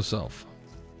net yourself.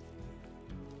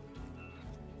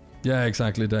 Yeah,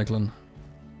 exactly, Declan.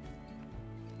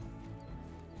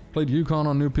 Played Yukon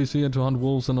on new PC to hunt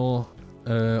wolves and all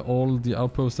the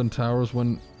outposts and towers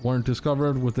weren't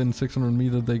discovered. Within 600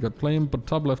 meters they got claimed, but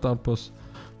top left outpost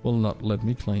will not let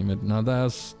me claim it. Now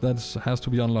that has to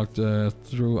be unlocked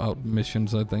throughout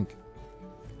missions, I think.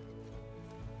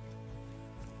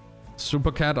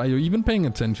 Supercat, are you even paying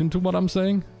attention to what I'm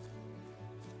saying?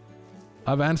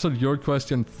 I've answered your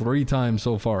question 3 times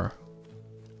so far.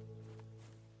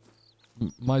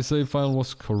 My save file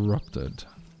was corrupted.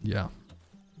 Yeah.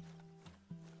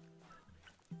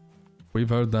 We've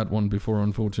heard that one before,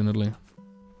 unfortunately.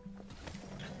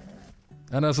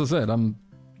 And as I said,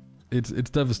 it's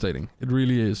devastating. It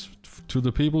really is. To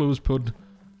the people who's put...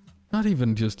 Not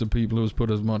even just the people who's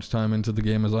put as much time into the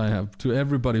game as I have. To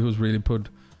everybody who's really put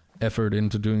effort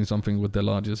into doing something with their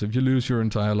lodges. If you lose your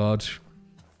entire lodge...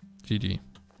 GG.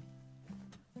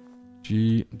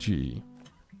 GG.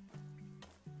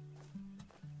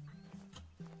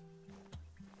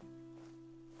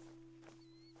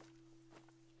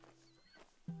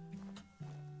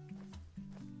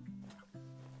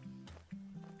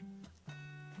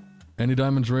 Any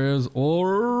diamonds rares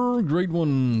or great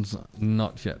ones?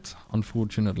 Not yet,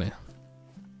 unfortunately.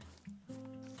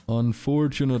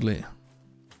 Unfortunately.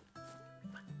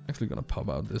 Actually gonna pop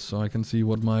out this so I can see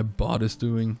what my bot is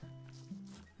doing.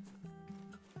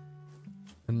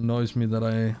 It annoys me that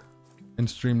I in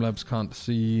Streamlabs can't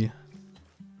see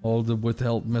all the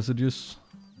withheld messages.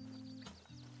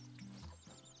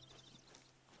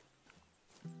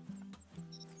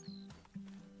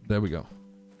 There we go.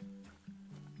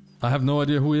 I have no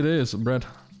idea who it is, Brett.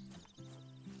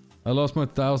 I lost my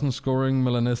 1000 scoring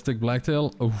melanistic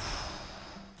blacktail. Oh,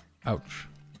 ouch.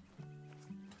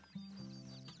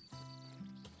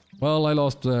 Well, I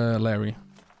lost Larry.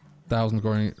 1000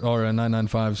 scoring, or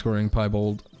 995 scoring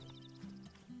piebald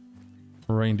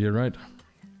reindeer, right?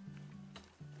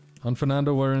 On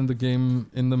Fernando, we're in the game,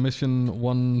 in the mission,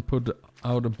 one put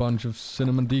out a bunch of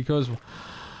cinnamon decoys.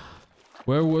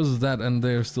 Where was that? And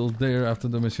they're still there after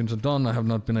the missions are done. I have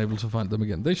not been able to find them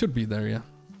again. They should be there, yeah.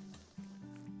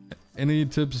 Any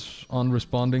tips on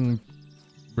respawning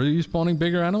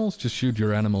bigger animals? Just shoot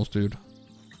your animals, dude.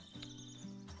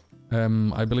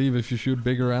 I believe if you shoot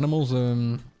bigger animals,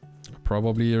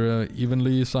 probably a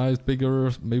evenly sized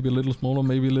bigger, maybe a little smaller,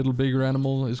 maybe a little bigger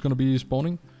animal is going to be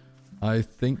spawning. I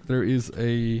think there is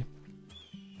a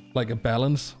like a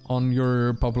balance on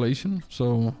your population,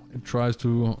 so it tries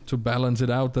to balance it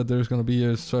out, that there's going to be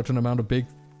a certain amount of big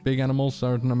animals,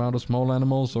 certain amount of small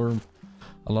animals, or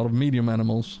a lot of medium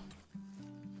animals.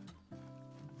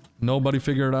 Nobody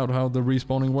figured out how the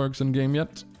respawning works in game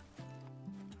yet,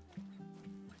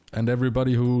 and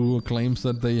everybody who claims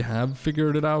that they have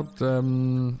figured it out,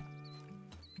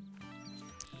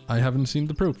 I haven't seen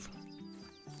the proof.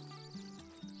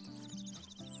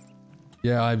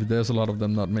 Yeah, there's a lot of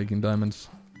them not making diamonds.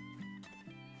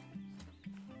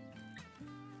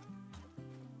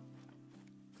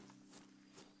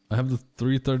 I have the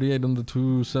 338 and the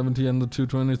 270 and the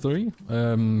 223.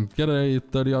 Get a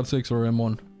 30-06 or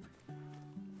M1.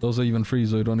 Those are even free,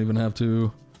 so you don't even have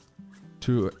to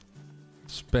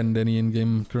spend any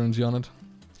in-game currency on it.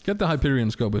 Get the Hyperion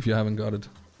scope if you haven't got it.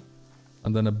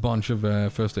 And then a bunch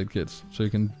of first aid kits, so you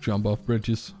can jump off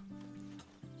bridges.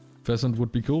 Pheasant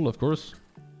would be cool, of course.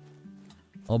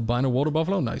 Albino water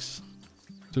buffalo, nice.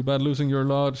 Too bad losing your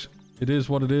lodge. It is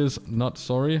what it is, not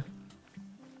sorry.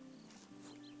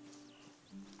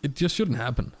 It just shouldn't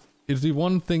happen. It's the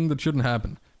one thing that shouldn't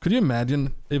happen. Could you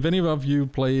imagine, if any of you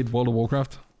played World of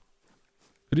Warcraft,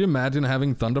 could you imagine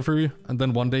having Thunder Fury and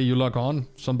then one day you log on,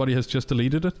 somebody has just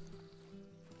deleted it?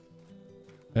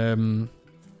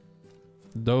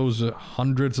 Those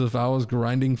hundreds of hours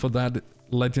grinding for that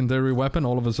legendary weapon,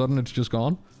 all of a sudden it's just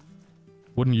gone.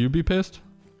 Wouldn't you be pissed?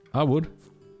 I would.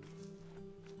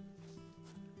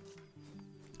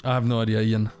 I have no idea,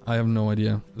 Ian. I have no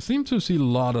idea. I seem to see a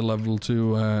lot of level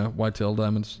 2 whitetail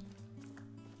diamonds.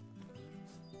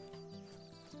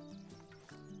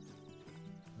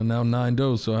 And now 9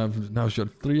 does, so I've now shot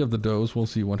 3 of the does. We'll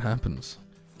see what happens.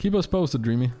 Keep us posted,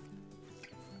 Dreamy.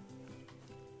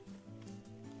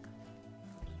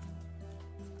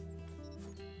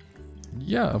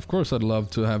 Yeah, of course I'd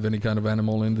love to have any kind of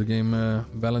animal in the game,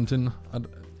 Valentin.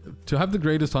 To have the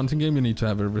greatest hunting game, you need to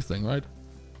have everything, right?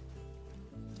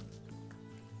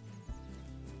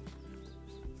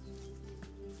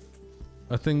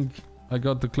 I think I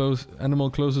got the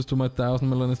animal closest to my 1000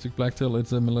 melanistic blacktail.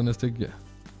 It's a melanistic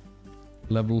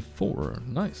level 4.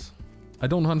 Nice. I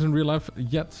don't hunt in real life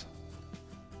yet.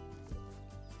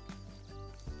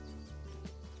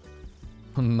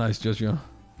 Nice, Joshua.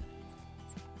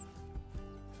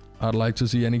 I'd like to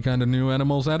see any kind of new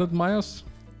animals added, Myas.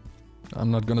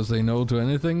 I'm not gonna say no to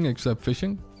anything except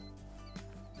fishing.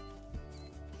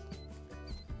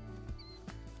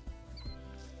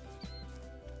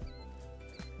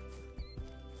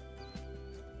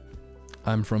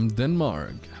 I'm from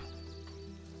Denmark.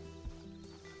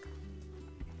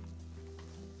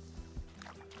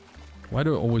 Why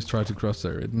do I always try to cross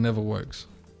there? It never works.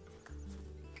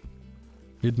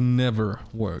 It never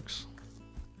works.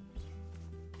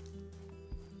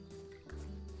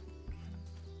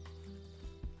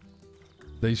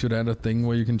 They should add a thing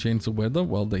where you can change the weather.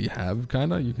 Well, they have,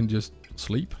 kinda. You can just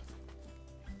sleep.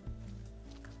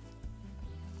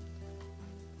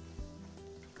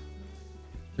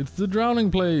 It's the drowning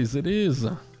place. It is.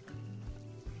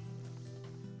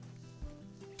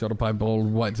 Shot a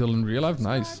piebald whitetail in real life.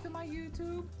 Nice.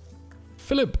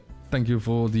 Philip, thank you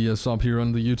for the sub here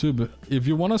on the YouTube. If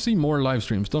you want to see more live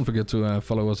streams, don't forget to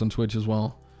follow us on Twitch as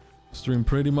well. Stream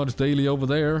pretty much daily over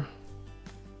there.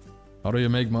 How do you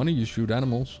make money? You shoot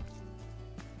animals.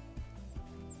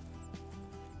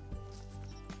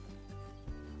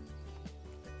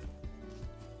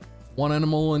 One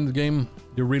animal in the game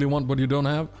you really want but you don't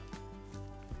have?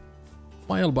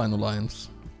 My albino lions.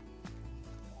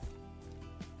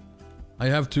 I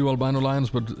have 2 albino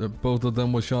lions, but both of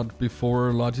them were shot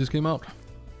before lodges came out.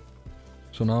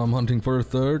 So now I'm hunting for a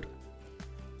 3rd.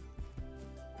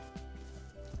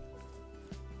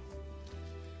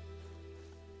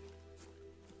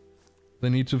 They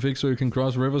need to fix so you can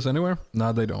cross rivers anywhere?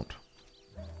 Nah, they don't.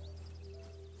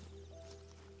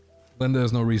 Then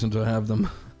there's no reason to have them.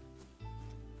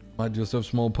 Might just have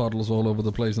small puddles all over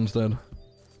the place instead.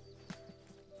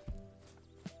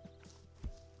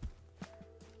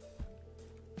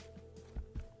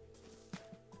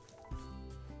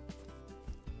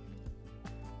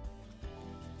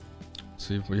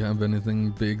 See if we have anything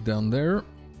big down there.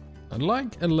 I'd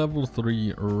like a level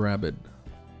 3 rabbit.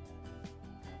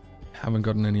 Haven't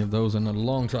gotten any of those in a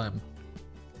long time.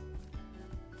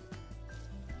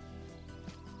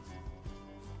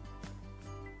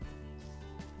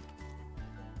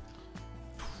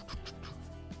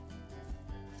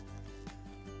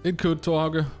 It could,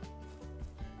 Tohaga.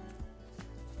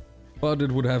 But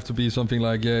it would have to be something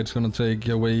like, yeah, it's gonna take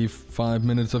away 5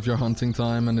 minutes of your hunting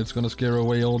time and it's gonna scare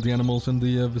away all the animals in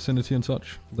the vicinity and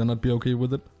such. Then I'd be okay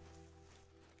with it.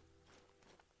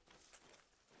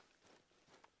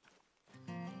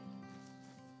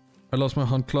 I lost my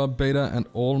Hunt Club beta and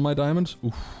all my diamonds.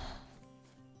 Oof.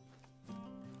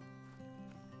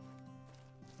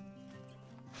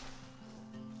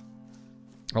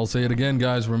 I'll say it again,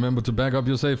 guys. Remember to back up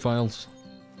your save files.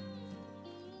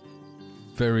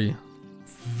 Very,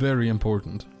 very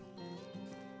important.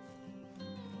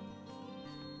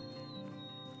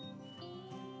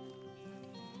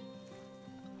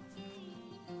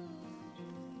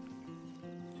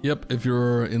 Yep, if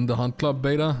you're in the Hunt Club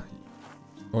beta,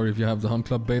 or if you have the Hunt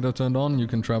Club beta turned on, you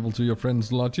can travel to your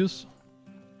friends' lodges.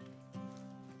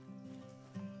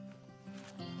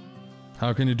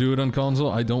 How can you do it on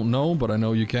console? I don't know, but I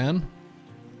know you can.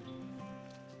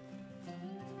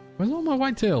 Where's all my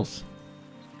whitetails?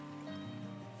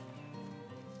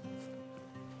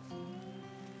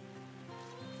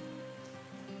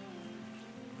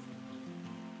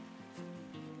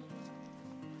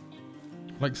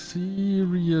 Like,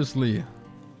 seriously.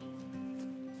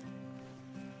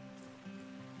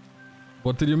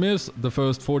 What did you miss? The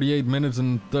first 48 minutes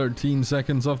and 13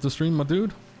 seconds of the stream, my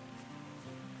dude?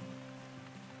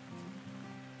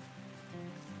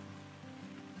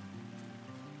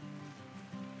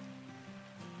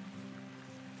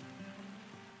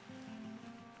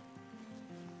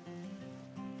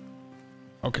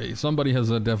 Okay, somebody has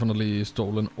definitely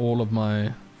stolen all of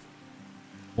my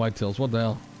whitetails. What the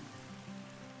hell?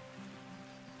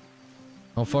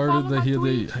 How far did they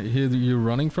hear you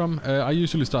running from? I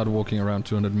usually start walking around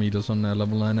 200 meters on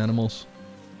level 9 animals.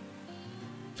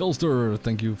 Philster,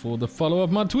 thank you for the follow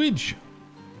of my Twitch.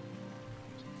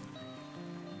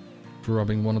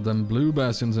 Dropping one of them blue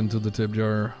bastions into the tip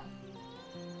jar.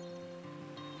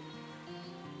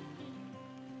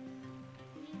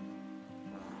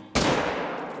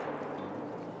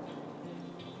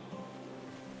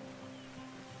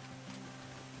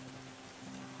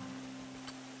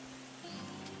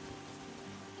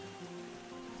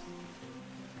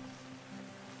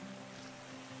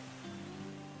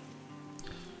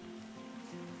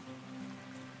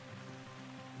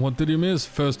 What did you miss?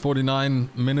 First 49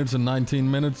 minutes and 19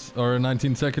 minutes or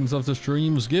 19 seconds of the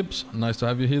stream. Skips. Nice to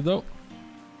have you here though.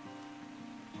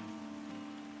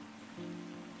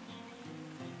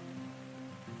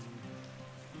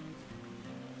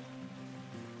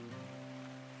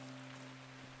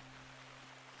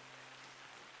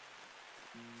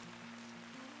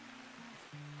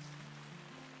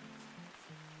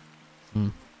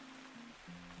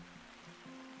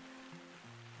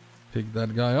 Pick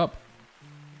that guy up.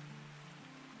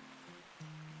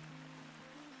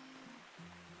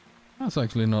 That's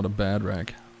actually not a bad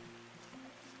rack.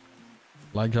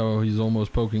 Like how he's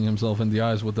almost poking himself in the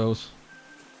eyes with those.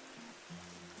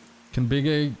 Can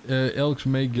big elks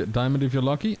make diamond if you're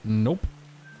lucky? Nope.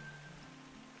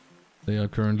 They are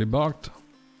currently barked.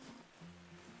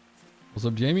 What's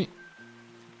up, Jamie?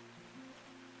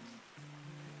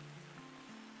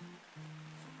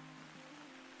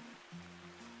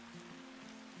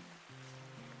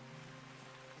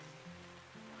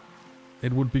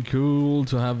 It would be cool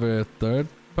to have a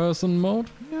third-person mode.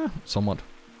 Yeah, somewhat.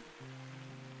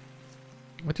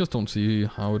 I just don't see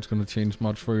how it's gonna change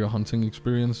much for your hunting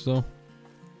experience, though.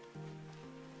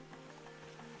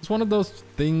 It's one of those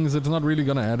things, it's not really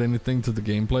gonna add anything to the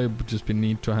gameplay, but just be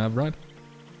neat to have, right?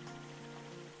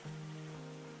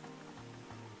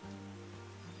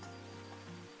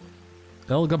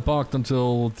 Elga barked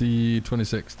until the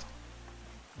 26th.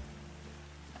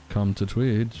 Come to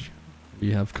Twitch.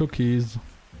 We have cookies.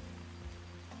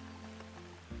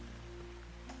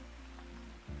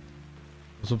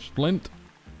 What's up, Splint?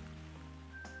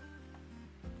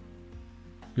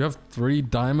 You have 3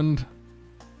 diamond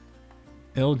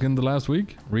elk in the last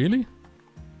week? Really?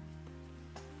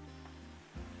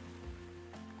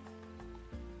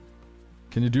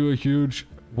 Can you do a huge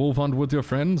wolf hunt with your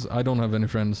friends? I don't have any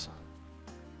friends.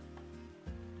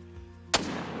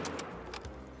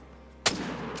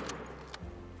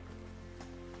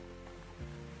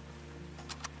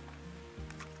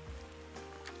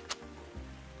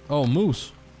 Oh,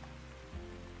 moose.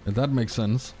 Yeah, that makes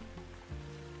sense.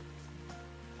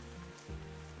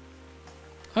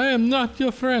 I am not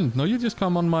your friend. No, you just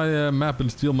come on my map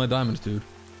and steal my diamonds, dude.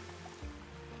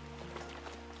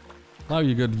 Now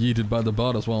you get yeeted by the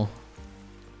bot as well.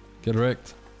 Get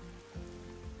wrecked.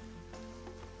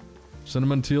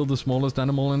 Cinnamon teal, the smallest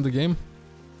animal in the game?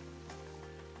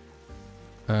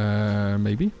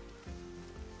 Maybe.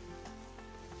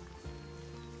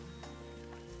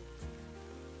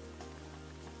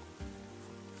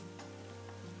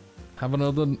 Have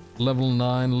another level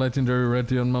 9 legendary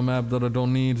ready on my map that I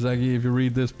don't need. Zaggy, if you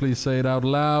read this, please say it out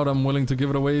loud. I'm willing to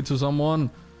give it away to someone.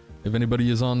 If anybody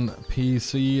is on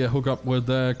PC, hook up with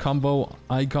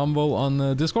iCombo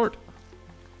on Discord.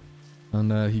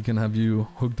 And he can have you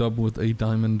hooked up with a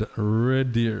diamond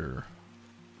red deer.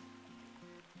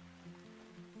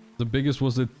 The biggest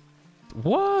was it...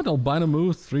 What? Albino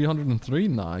Moose 303?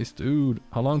 Nice, dude.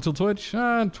 How long till Twitch?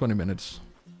 20 minutes.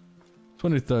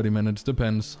 20-30 minutes,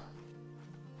 depends.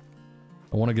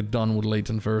 I want to get done with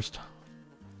Layton first.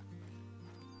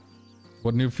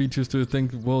 What new features do you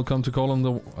think will come to Call of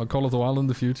the Wild in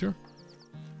the future?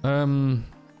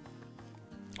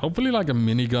 Hopefully like a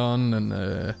minigun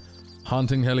and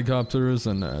hunting helicopters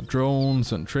and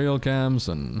drones and trail cams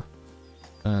and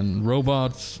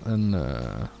robots and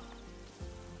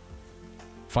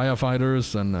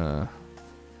firefighters and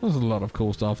there's a lot of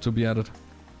cool stuff to be added.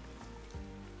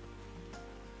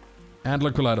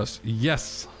 Antler colliders,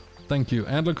 yes, thank you.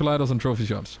 Antler colliders and trophy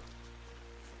shots.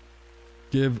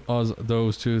 Give us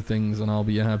those two things and I'll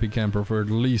be a happy camper for at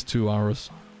least 2 hours.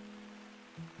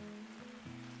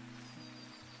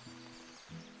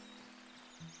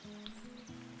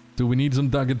 Do we need some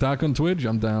Duck Attack on Twitch?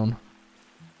 I'm down.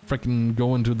 Freaking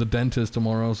going to the dentist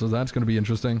tomorrow, so that's gonna be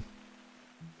interesting.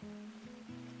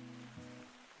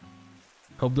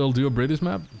 Hope they'll do a British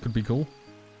map. Could be cool.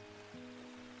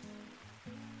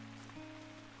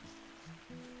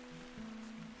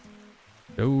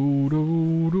 Do,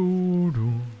 do, do,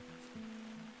 do.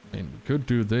 I mean, we could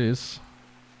do this.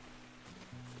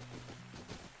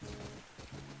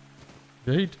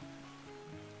 Gate.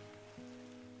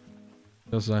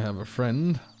 Because I have a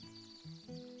friend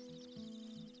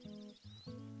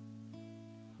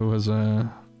who has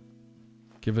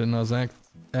given us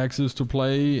access to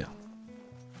play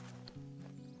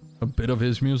a bit of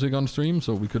his music on stream,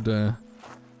 so we could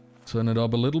turn it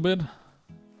up a little bit.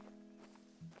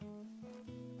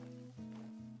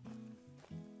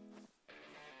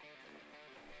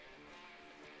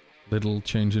 Little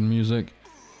change in music.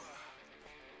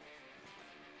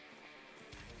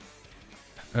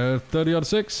 30 out of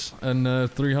 6 and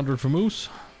 300 for Moose.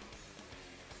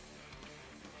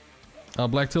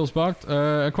 Blacktail's bugged.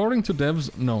 According to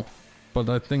devs, no. But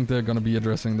I think they're gonna be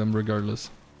addressing them regardless.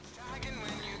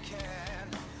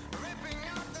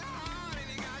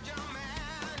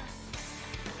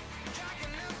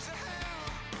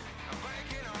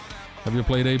 Have you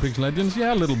played Apex Legends?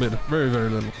 Yeah, a little bit. Very, very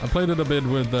little. I played it a bit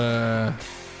with... The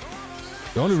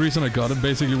only reason I got it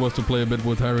basically was to play a bit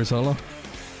with Harry Sala.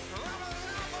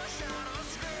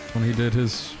 When he did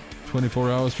his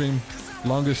 24-hour stream.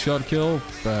 Longest shot kill,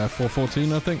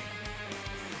 414 I think.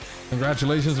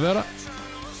 Congratulations, Vera.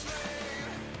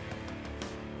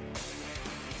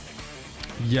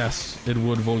 Yes, it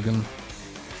would, Vulcan.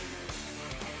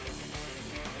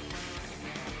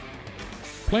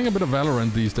 Playing a bit of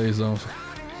Valorant these days though.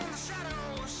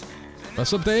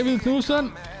 What's up, David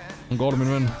Knudsen? I'm Gordon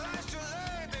Min.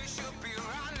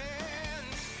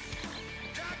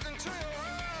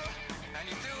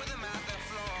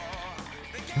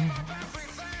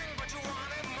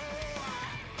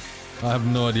 I have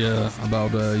no idea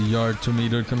about yard to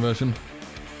meter conversion.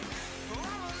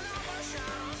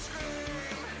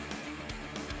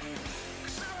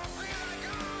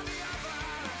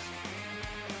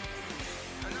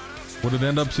 Would it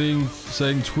end up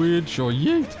saying Twitch or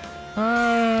Yeet?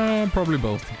 Probably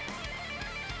both.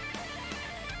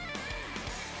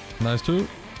 Nice too.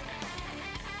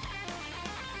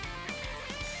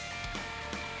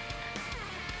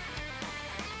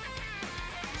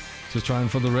 Just trying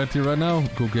for the red tier right now.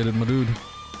 Go get it, my dude.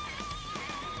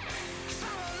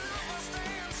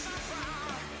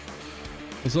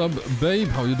 What's up, babe?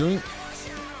 How you doing?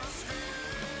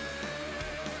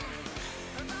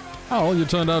 Oh, you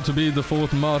turned out to be the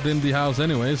 4th mod in the house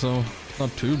anyway, so not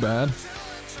too bad.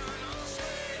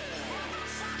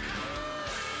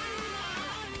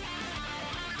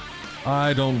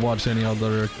 I don't watch any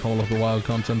other Call of the Wild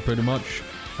content pretty much.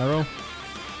 Arrow.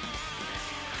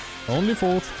 Only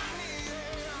 4th.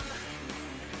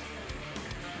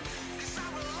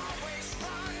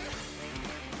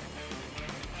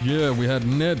 Yeah, we had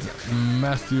Ned,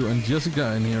 Matthew and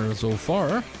Jessica in here so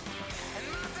far.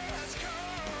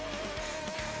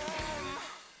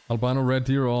 Albino red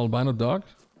deer or albino dog?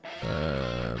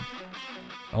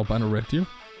 Albino red deer.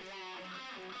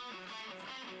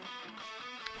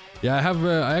 Yeah,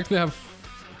 I actually have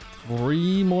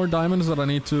 3 more diamonds that I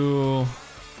need to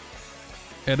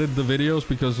edit the videos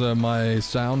because my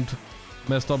sound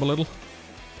messed up a little.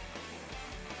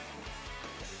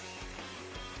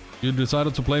 You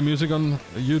decided to play music on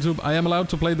YouTube? I am allowed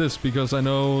to play this because I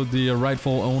know the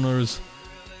rightful owners.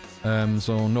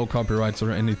 So no copyrights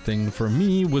or anything for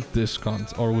me with this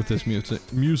with this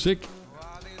music.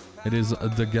 It is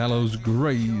the Gallows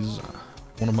Grays.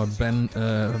 One of my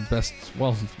best,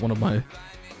 well, one of my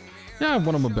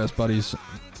best buddies.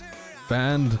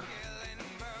 Band.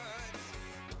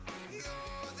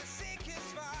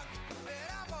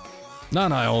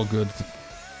 Nah, all good.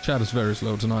 Chat is very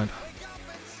slow tonight.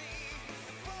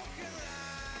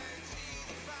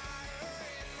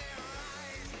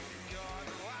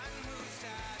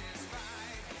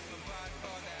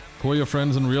 Who are your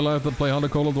friends in real life that play Hunter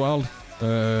Call of the Wild?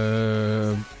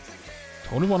 The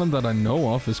only one that I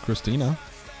know of is Christina.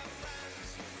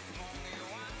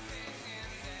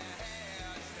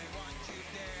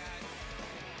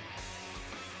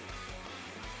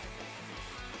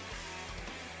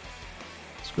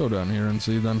 Let's go down here and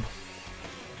see then.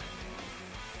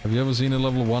 Have you ever seen a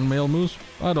level 1 male moose?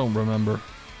 I don't remember.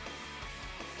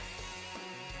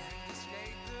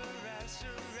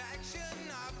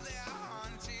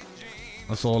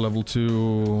 I saw level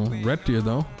 2 red deer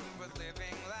though.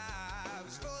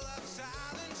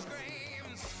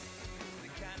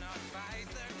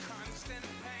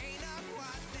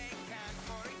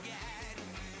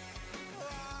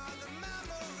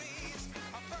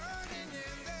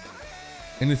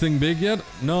 Anything big yet?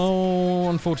 No,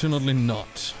 unfortunately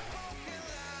not.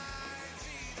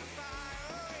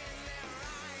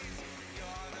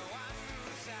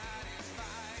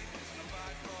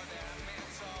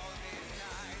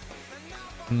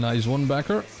 Nice one,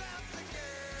 backer.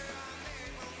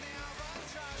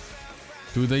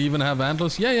 Do they even have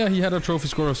antlers? Yeah, he had a trophy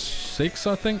score of 6,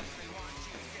 I think.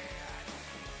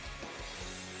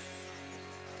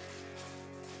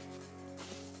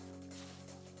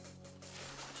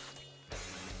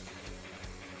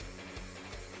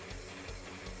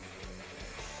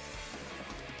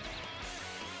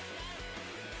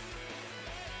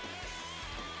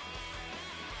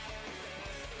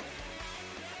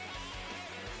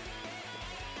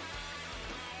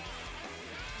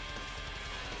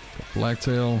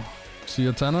 Blacktail, see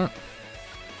a tenor.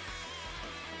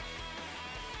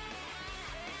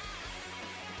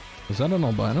 Is that an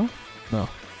albino? No.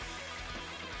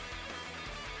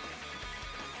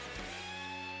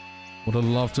 Would I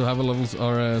love to have a level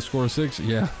or a score 6?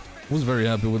 Yeah, was very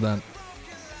happy with that.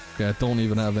 Okay, I don't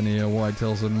even have any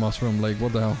whitetails in Mushroom Lake.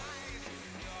 What the hell?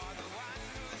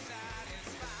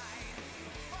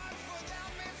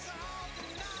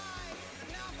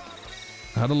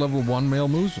 Had a level 1 male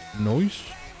moose. Nice.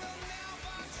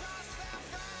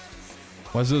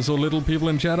 Why is there so little people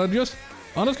in chat?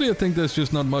 Honestly, I think there's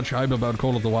just not much hype about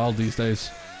Call of the Wild these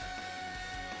days.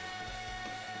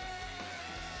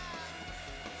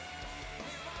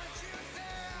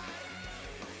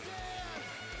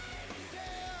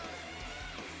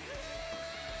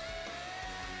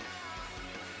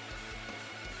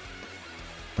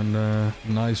 And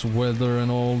nice weather and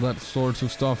all that sorts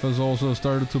of stuff has also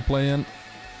started to play in.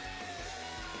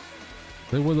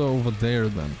 They were over there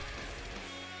then.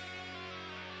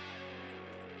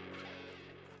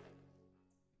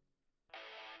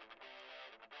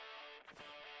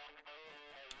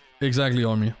 Exactly,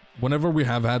 Army. Whenever we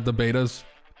have had the betas,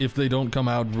 if they don't come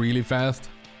out really fast,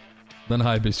 then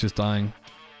hype is just dying.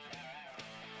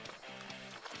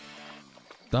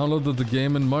 Downloaded the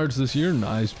game in March this year.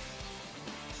 Nice.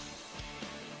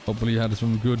 Hopefully you had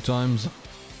some good times.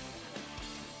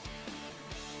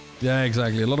 Yeah,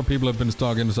 exactly. A lot of people have been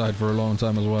stuck inside for a long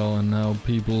time as well, and now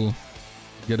people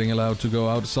getting allowed to go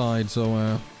outside,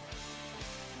 so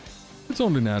it's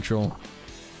only natural.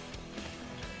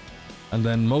 And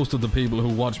then most of the people who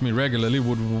watch me regularly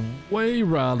would way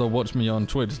rather watch me on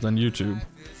Twitch than YouTube.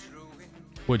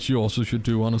 Which you also should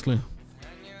do, honestly.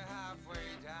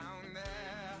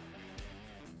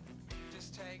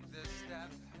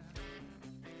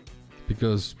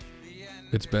 Because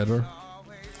it's better.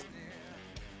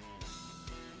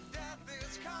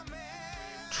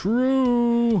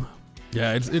 True.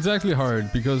 Yeah, it's actually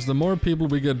hard because the more people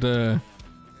we get to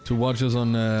watch us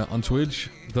on Twitch,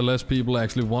 the less people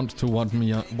actually want to watch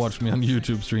me on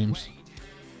YouTube streams.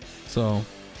 So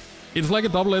it's like a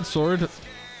double-edged sword.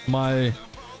 Hey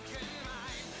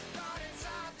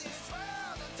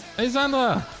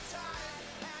Sandra.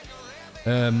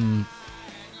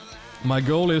 My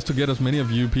goal is to get as many of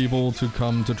you people to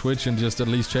come to Twitch and just at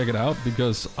least check it out,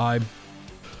 because I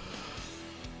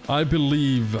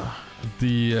believe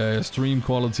the stream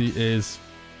quality is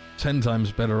 10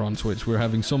 times better on Twitch. We're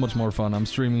having so much more fun. I'm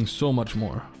streaming so much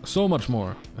more. So much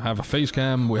more. I have a face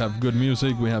cam, we have good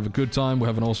music, we have a good time, we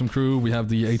have an awesome crew, we have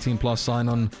the 18+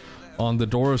 sign on the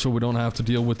door so we don't have to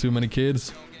deal with too many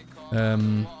kids.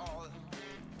 And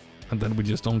then we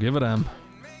just don't give a damn.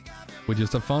 We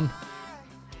just have fun.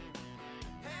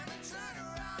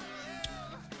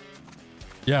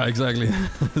 Yeah, exactly.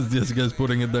 Jessica's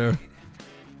putting it there.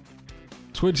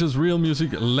 Twitch is real music,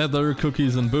 leather,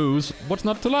 cookies, and booze. What's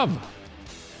not to love?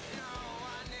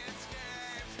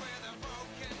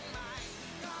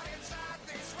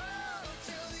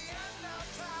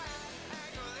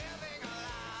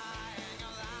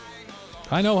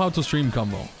 I know how to stream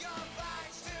combo.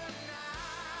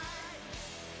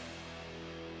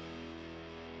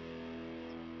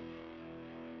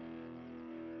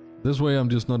 This way I'm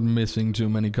just not missing too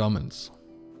many comments.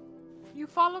 You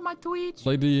follow my Twitch?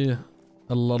 Lately,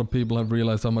 a lot of people have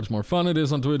realized how much more fun it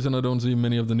is on Twitch, and I don't see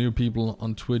many of the new people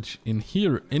on Twitch in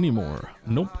here anymore.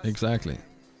 Nope, exactly.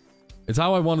 It's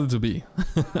how I want it to be.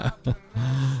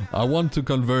 I want to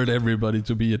convert everybody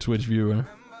to be a Twitch viewer.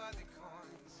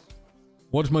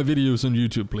 Watch my videos on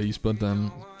YouTube, please, but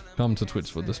come to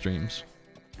Twitch for the streams.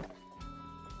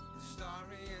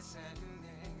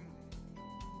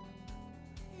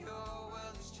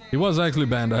 He was actually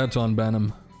banned. I had to unban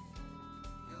him.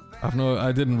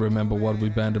 I didn't remember what we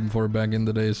banned him for back in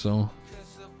the day, so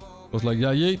I was like,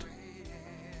 yeah, yeet.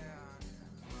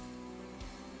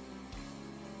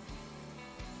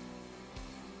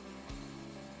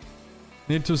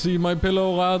 Need to see my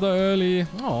pillow rather early.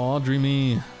 Aw,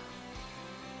 dreamy.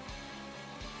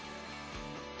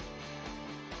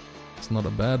 It's not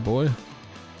a bad boy.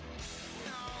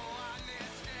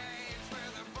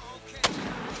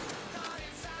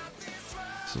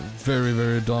 It's a very,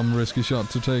 very dumb, risky shot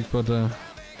to take, but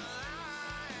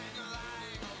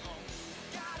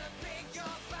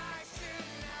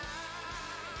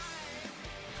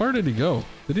where did he go?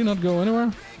 Did he not go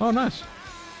anywhere? Oh, nice.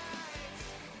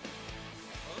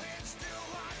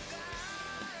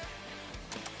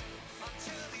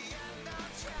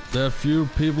 There are few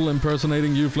people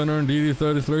impersonating you, Flinner and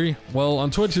DD33. Well,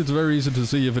 on Twitch it's very easy to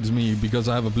see if it's me because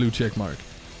I have a blue check mark.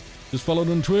 Just follow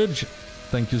on Twitch.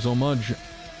 Thank you so much.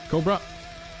 Cobra.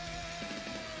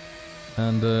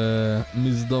 And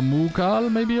Mr. Mukal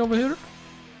maybe over here?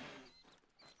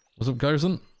 What's up,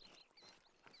 Carson?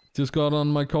 Just got on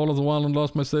my Call of the Wild and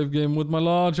lost my save game with my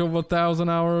lodge over 1,000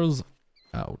 hours.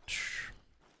 Ouch.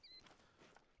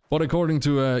 But according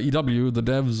to EW, the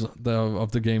devs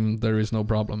of the game, there is no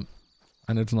problem.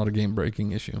 And it's not a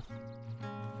game-breaking issue.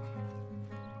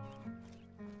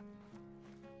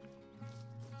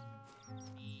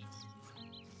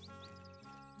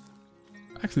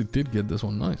 I actually did get this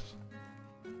one, nice.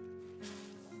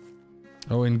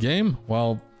 Oh, in-game?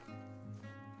 Well,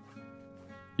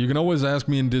 you can always ask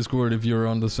me in Discord if you're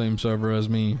on the same server as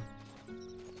me.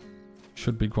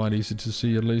 Should be quite easy to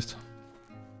see, at least.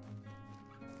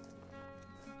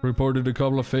 Reported a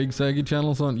couple of fake Saggy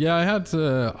channels on. Yeah, I had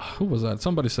who was that?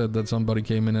 Somebody said that somebody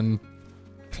came in and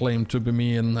claimed to be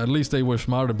me, and at least they were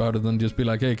smart about it than just be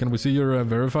like, hey, can we see your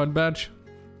verified badge?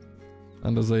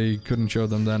 And as they couldn't show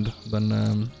them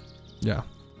then yeah.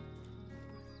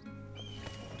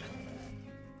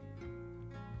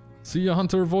 See ya,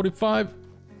 Hunter 45.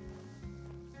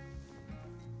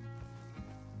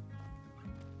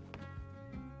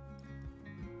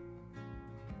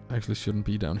 I actually shouldn't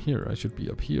be down here, I should be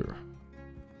up here.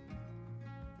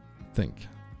 Think.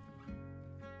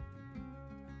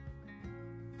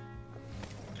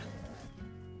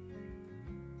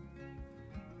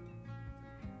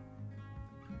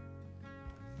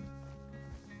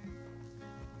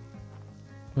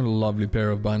 What a lovely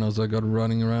pair of binos I got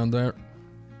running around there.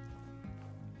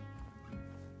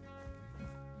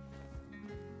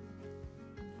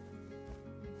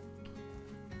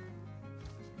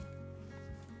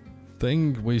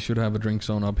 Think we should have a drink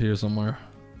zone up here somewhere.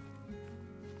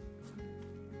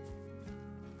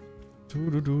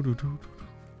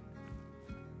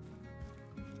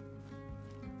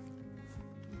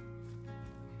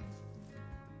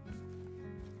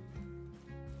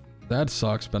 That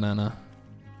sucks, Banana.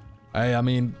 I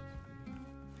mean,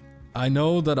 I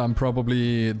know that I'm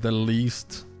probably the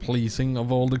least pleasing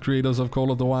of all the creators of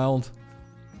Call of the Wild.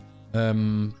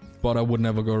 But I would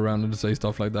never go around and say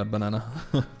stuff like that, Banana.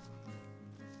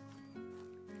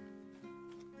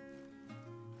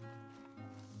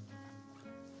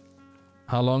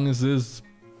 How long is this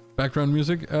background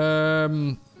music?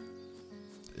 I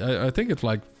think it's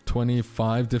like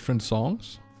 25 different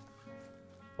songs.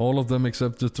 All of them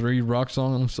except the 3 rock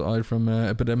songs are from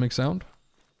Epidemic Sound.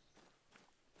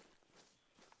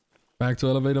 Back to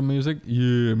elevator music.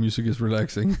 Yeah, music is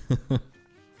relaxing.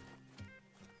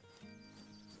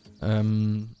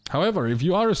 However, if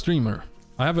you are a streamer,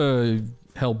 I have a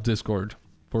help Discord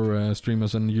for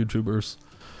streamers and YouTubers.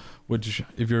 Which,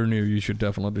 if you're new, you should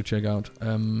definitely check out.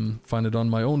 Find it on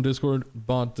my own Discord.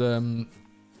 But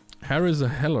Harris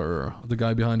Heller, the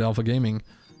guy behind Alpha Gaming,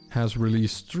 has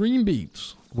released stream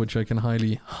beats which I can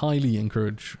highly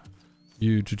encourage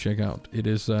you to check out. It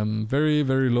is very,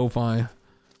 very lo-fi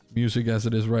music as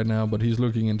it is right now, but he's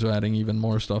looking into adding even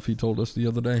more stuff, he told us the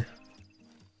other day.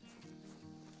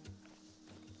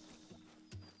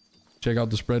 Check out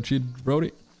the spreadsheet,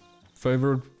 Brody.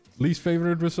 Least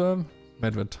favorite reserve?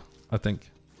 Medved, I think.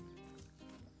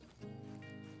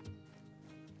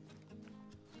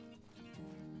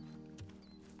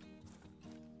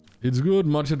 It's good,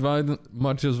 much advice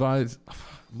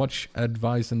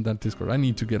in that Discord. I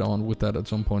need to get on with that at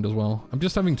some point as well. I'm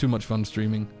just having too much fun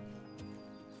streaming.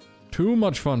 Too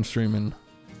much fun streaming.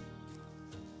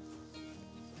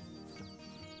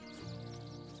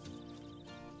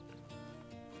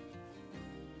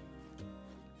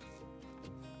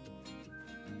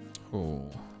 Oh.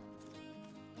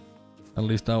 At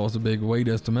least that was a big weight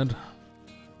estimate.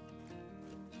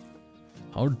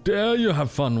 How dare you have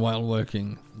fun while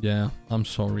working? Yeah, I'm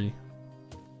sorry.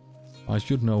 I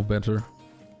should know better.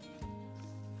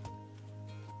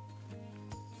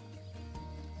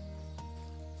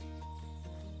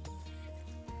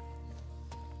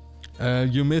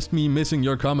 You missed me missing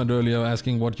your comment earlier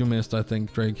asking what you missed, I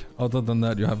think, Drake. Other than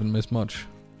that, you haven't missed much.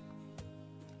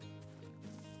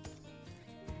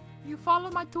 You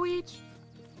follow my Twitch?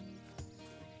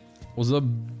 Was a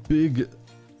big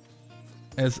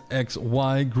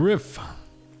SXY Griff.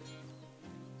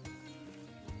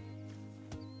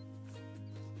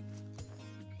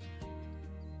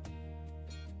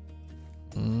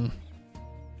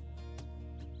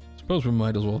 Suppose we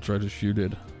might as well try to shoot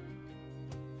it.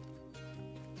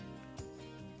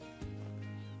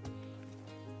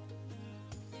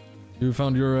 You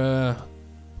found your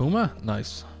Puma?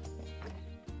 Nice.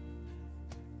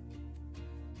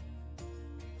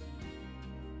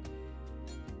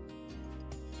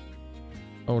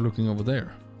 Oh, looking over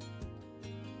there.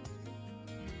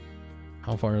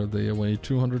 How far are they away?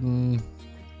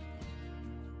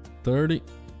 230?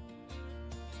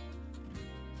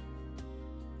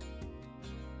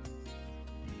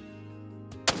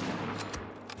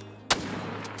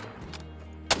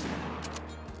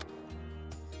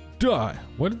 Die!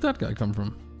 Where did that guy come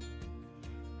from?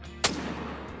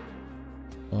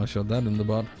 Oh, I shot that in the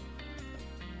butt.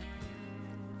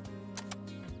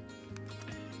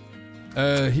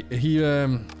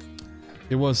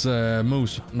 It was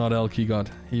Moose, not elk he got.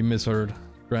 He misheard.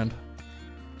 Grand.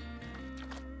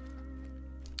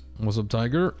 What's up,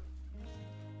 Tiger?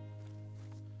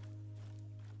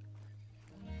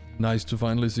 Nice to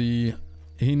finally see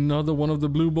another one of the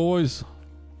blue boys.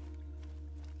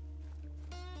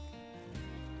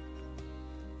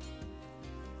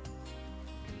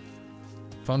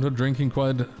 Found her drinking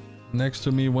quite next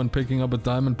to me when picking up a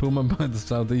diamond puma by the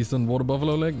southeastern water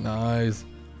buffalo lake. Nice.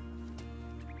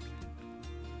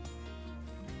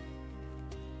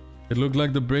 It looked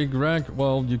like the big rack.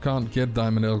 Well, you can't get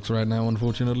diamond elks right now,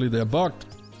 unfortunately. They're bugged.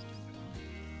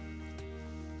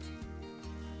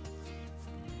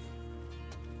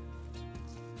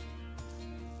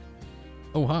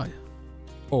 Oh, hi.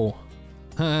 Oh.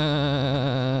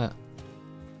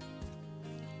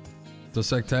 Does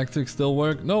Sec Tactics still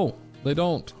work? No, they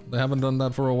don't. They haven't done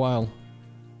that for a while.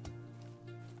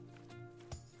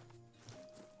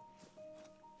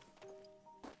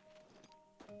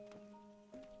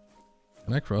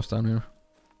 Can I cross down here?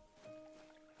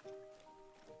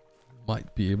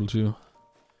 Might be able to.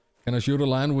 Can I shoot a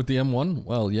lion with the M1?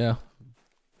 Well, yeah.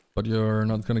 But you're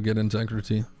not gonna get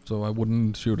integrity, so I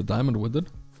wouldn't shoot a diamond with it.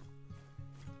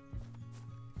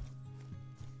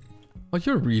 Oh,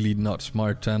 you're really not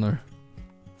smart, Tanner.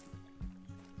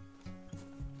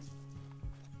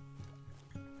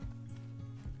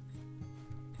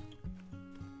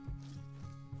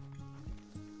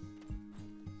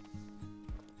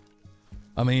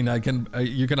 I mean,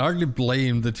 you can hardly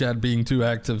blame the chat being too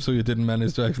active, so you didn't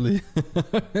manage to actually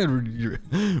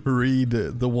read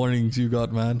the warnings you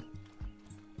got, man.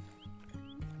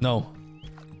 No.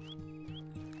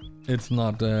 It's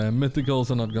not,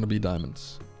 mythicals are not gonna be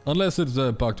diamonds. Unless it's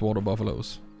bucked water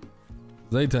buffaloes.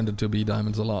 They tended to be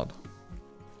diamonds a lot.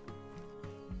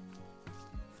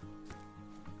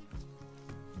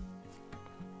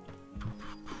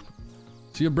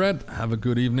 See you, Brett. Have a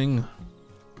good evening.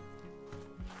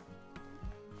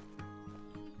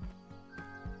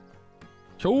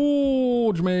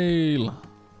 George mail.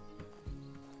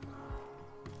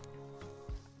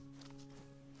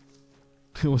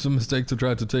 It was a mistake to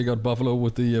try to take out Buffalo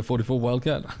with the 44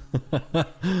 Wildcat.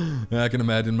 I can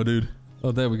imagine, my dude.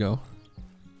 Oh, there we go.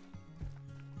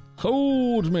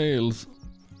 George mails.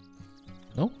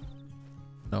 No?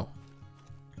 No.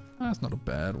 That's not a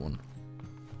bad one.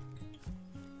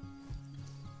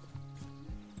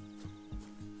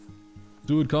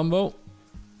 do it, combo.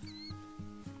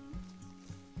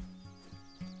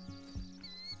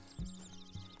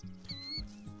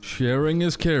 Sharing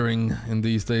is caring in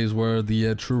these days where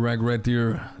the True Rag Red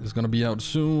Deer is gonna be out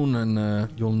soon, and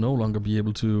you'll no longer be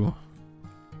able to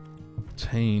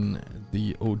obtain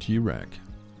the OG Rag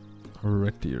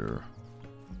Red Deer.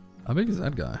 How big is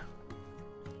that guy?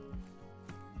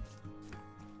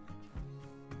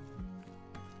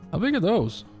 How big are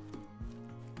those?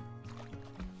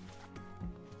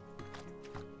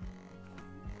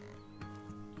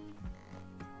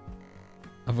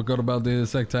 I forgot about the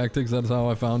sec tactics, that's how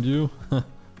I found you.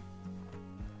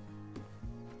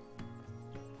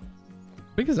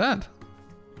 Big is that?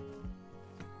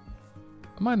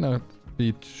 That might not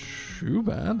be too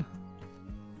bad.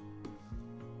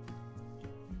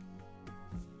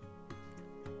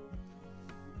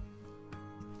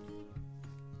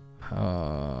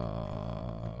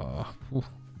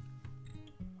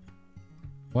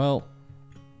 Well,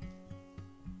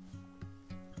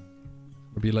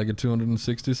 it'd be like a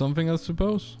 260 something, I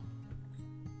suppose.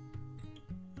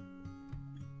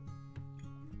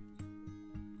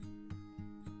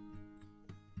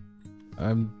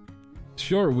 I'm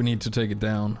sure we need to take it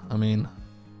down. I mean,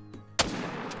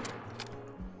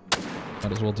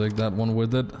 might as well take that one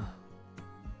with it.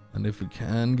 And if we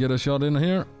can get a shot in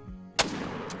here.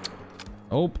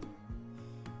 Oh.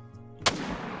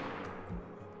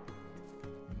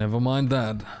 Never mind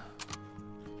that.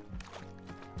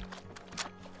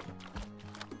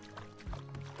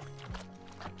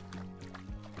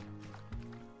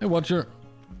 Hey, Watcher.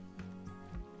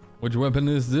 Which weapon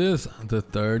is this? The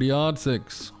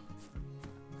 30-06.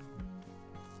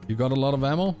 You got a lot of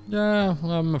ammo? Yeah,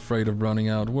 I'm afraid of running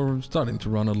out. We're starting to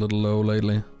run a little low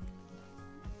lately.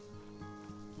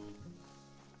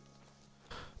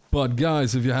 But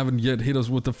guys, if you haven't yet hit us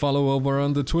with the follow over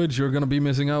on the Twitch, you're gonna be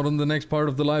missing out on the next part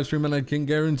of the live stream, and I can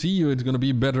guarantee you it's gonna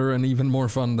be better and even more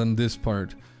fun than this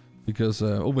part. Because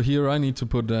over here I need to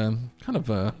put kind of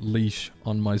a leash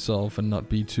on myself and not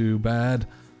be too bad.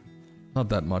 Not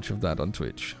that much of that on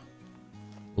Twitch.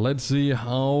 Let's see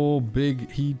how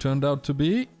big he turned out to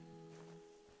be.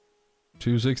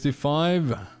 265.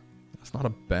 That's not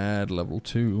a bad level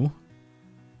 2.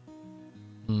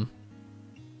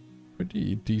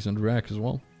 Pretty decent rack as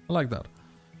well. I like that.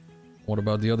 What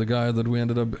about the other guy that we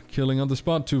ended up killing on the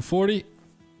spot? 240.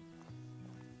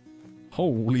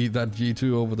 Holy, that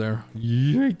G2 over there.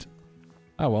 Yeet.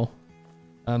 Ah well.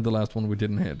 And the last one we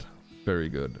didn't hit. Very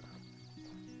good.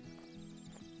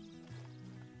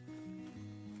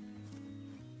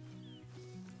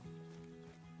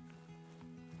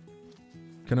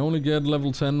 Can only get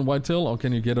level 10 whitetail, or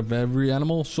can you get of every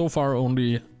animal? So far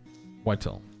only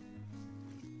whitetail.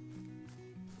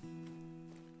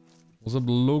 What's up,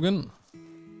 Logan?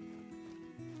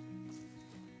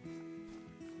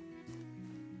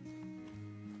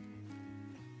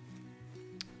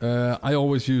 I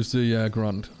always use the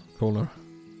grunt caller.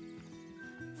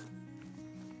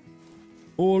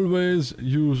 Always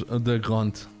use the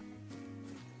grunt.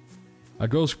 A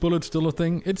ghost bullet still a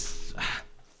thing? It's...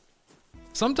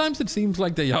 Sometimes it seems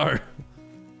like they are.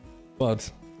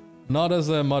 But not as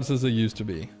much as they used to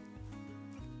be.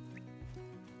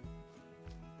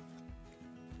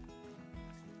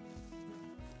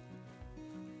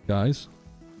 Guys.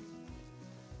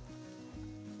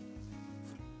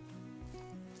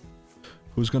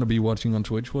 Who's gonna be watching on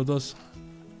Twitch with us?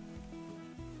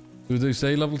 Do they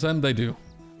say level 10? They do.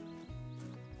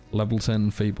 Level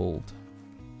 10 fabled.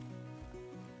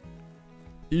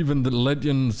 Even the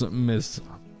legends miss.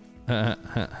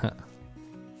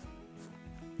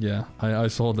 Yeah, I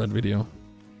saw that video.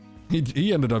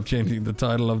 He ended up changing the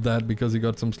title of that because he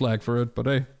got some slack for it, but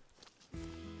hey.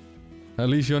 At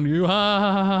least you knew.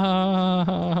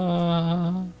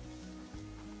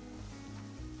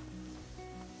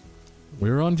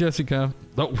 We're on Jessica.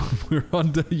 Oh, we're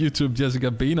on the YouTube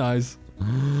Jessica. Be nice.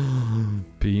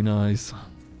 Be nice.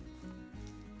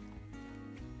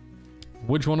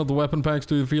 Which one of the weapon packs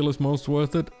do you feel is most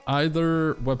worth it?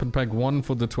 Either weapon pack 1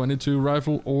 for the 22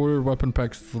 rifle or weapon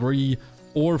pack 3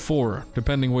 or 4,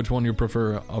 depending which one you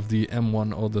prefer of the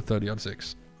M1 or the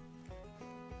 30-06.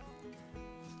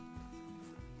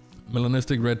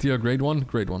 Melanistic Red Deer, grade 1?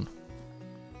 Grade 1.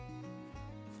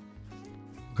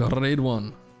 Grade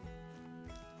 1.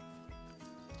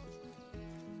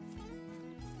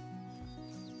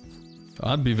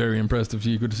 I'd be very impressed if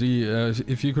you could see,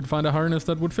 if you could find a harness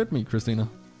that would fit me, Christina.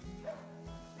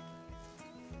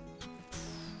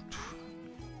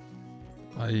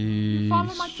 I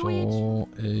saw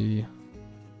a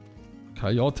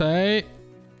coyote.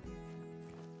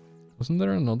 Wasn't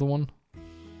there another one?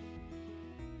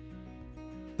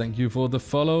 Thank you for the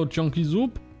follow, Chunky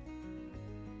Zoop.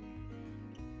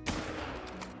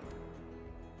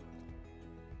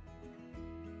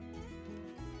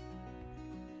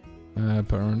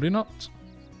 Apparently not.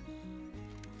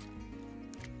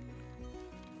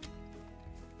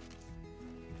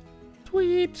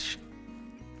 Twitch.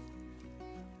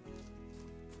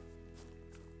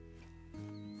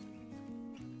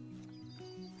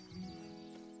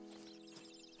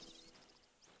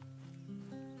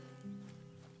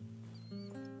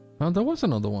 Oh, there was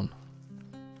another one.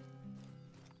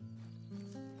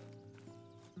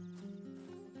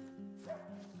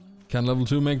 Can level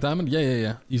 2 make diamond?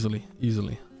 Yeah.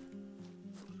 Easily.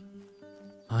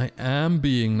 I am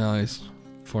being nice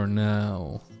for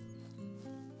now.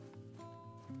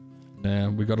 Yeah,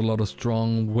 we got a lot of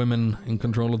strong women in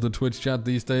control of the Twitch chat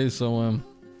these days, so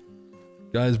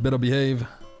guys better behave.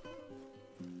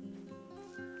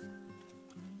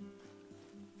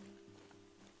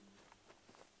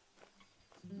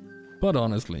 But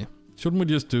honestly, shouldn't we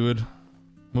just do it?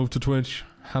 Move to Twitch,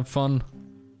 have fun,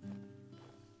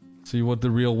 see what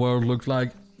the real world looks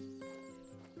like.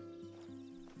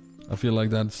 I feel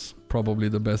like that's probably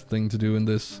the best thing to do in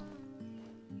this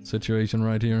situation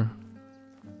right here.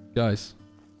 Guys.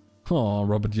 Oh,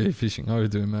 Robert J. Fishing, how are you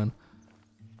doing, man?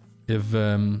 If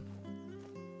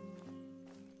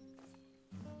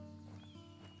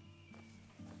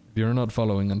you're not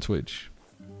following on Twitch,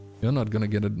 you're not gonna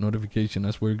get a notification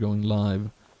as we're going live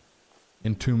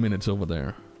in 2 minutes over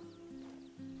there.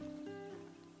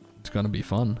 It's gonna be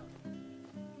fun.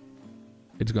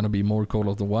 It's gonna be more Call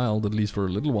of the Wild, at least for a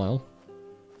little while.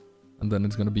 And then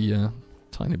it's gonna be a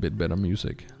tiny bit better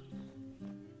music.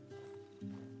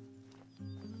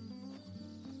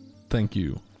 Thank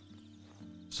you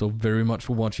so very much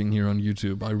for watching here on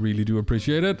YouTube. I really do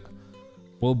appreciate it.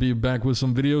 We'll be back with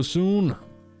some videos soon.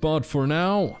 But for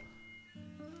now,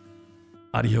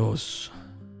 adios.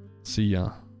 See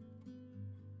ya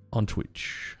on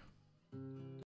Twitch.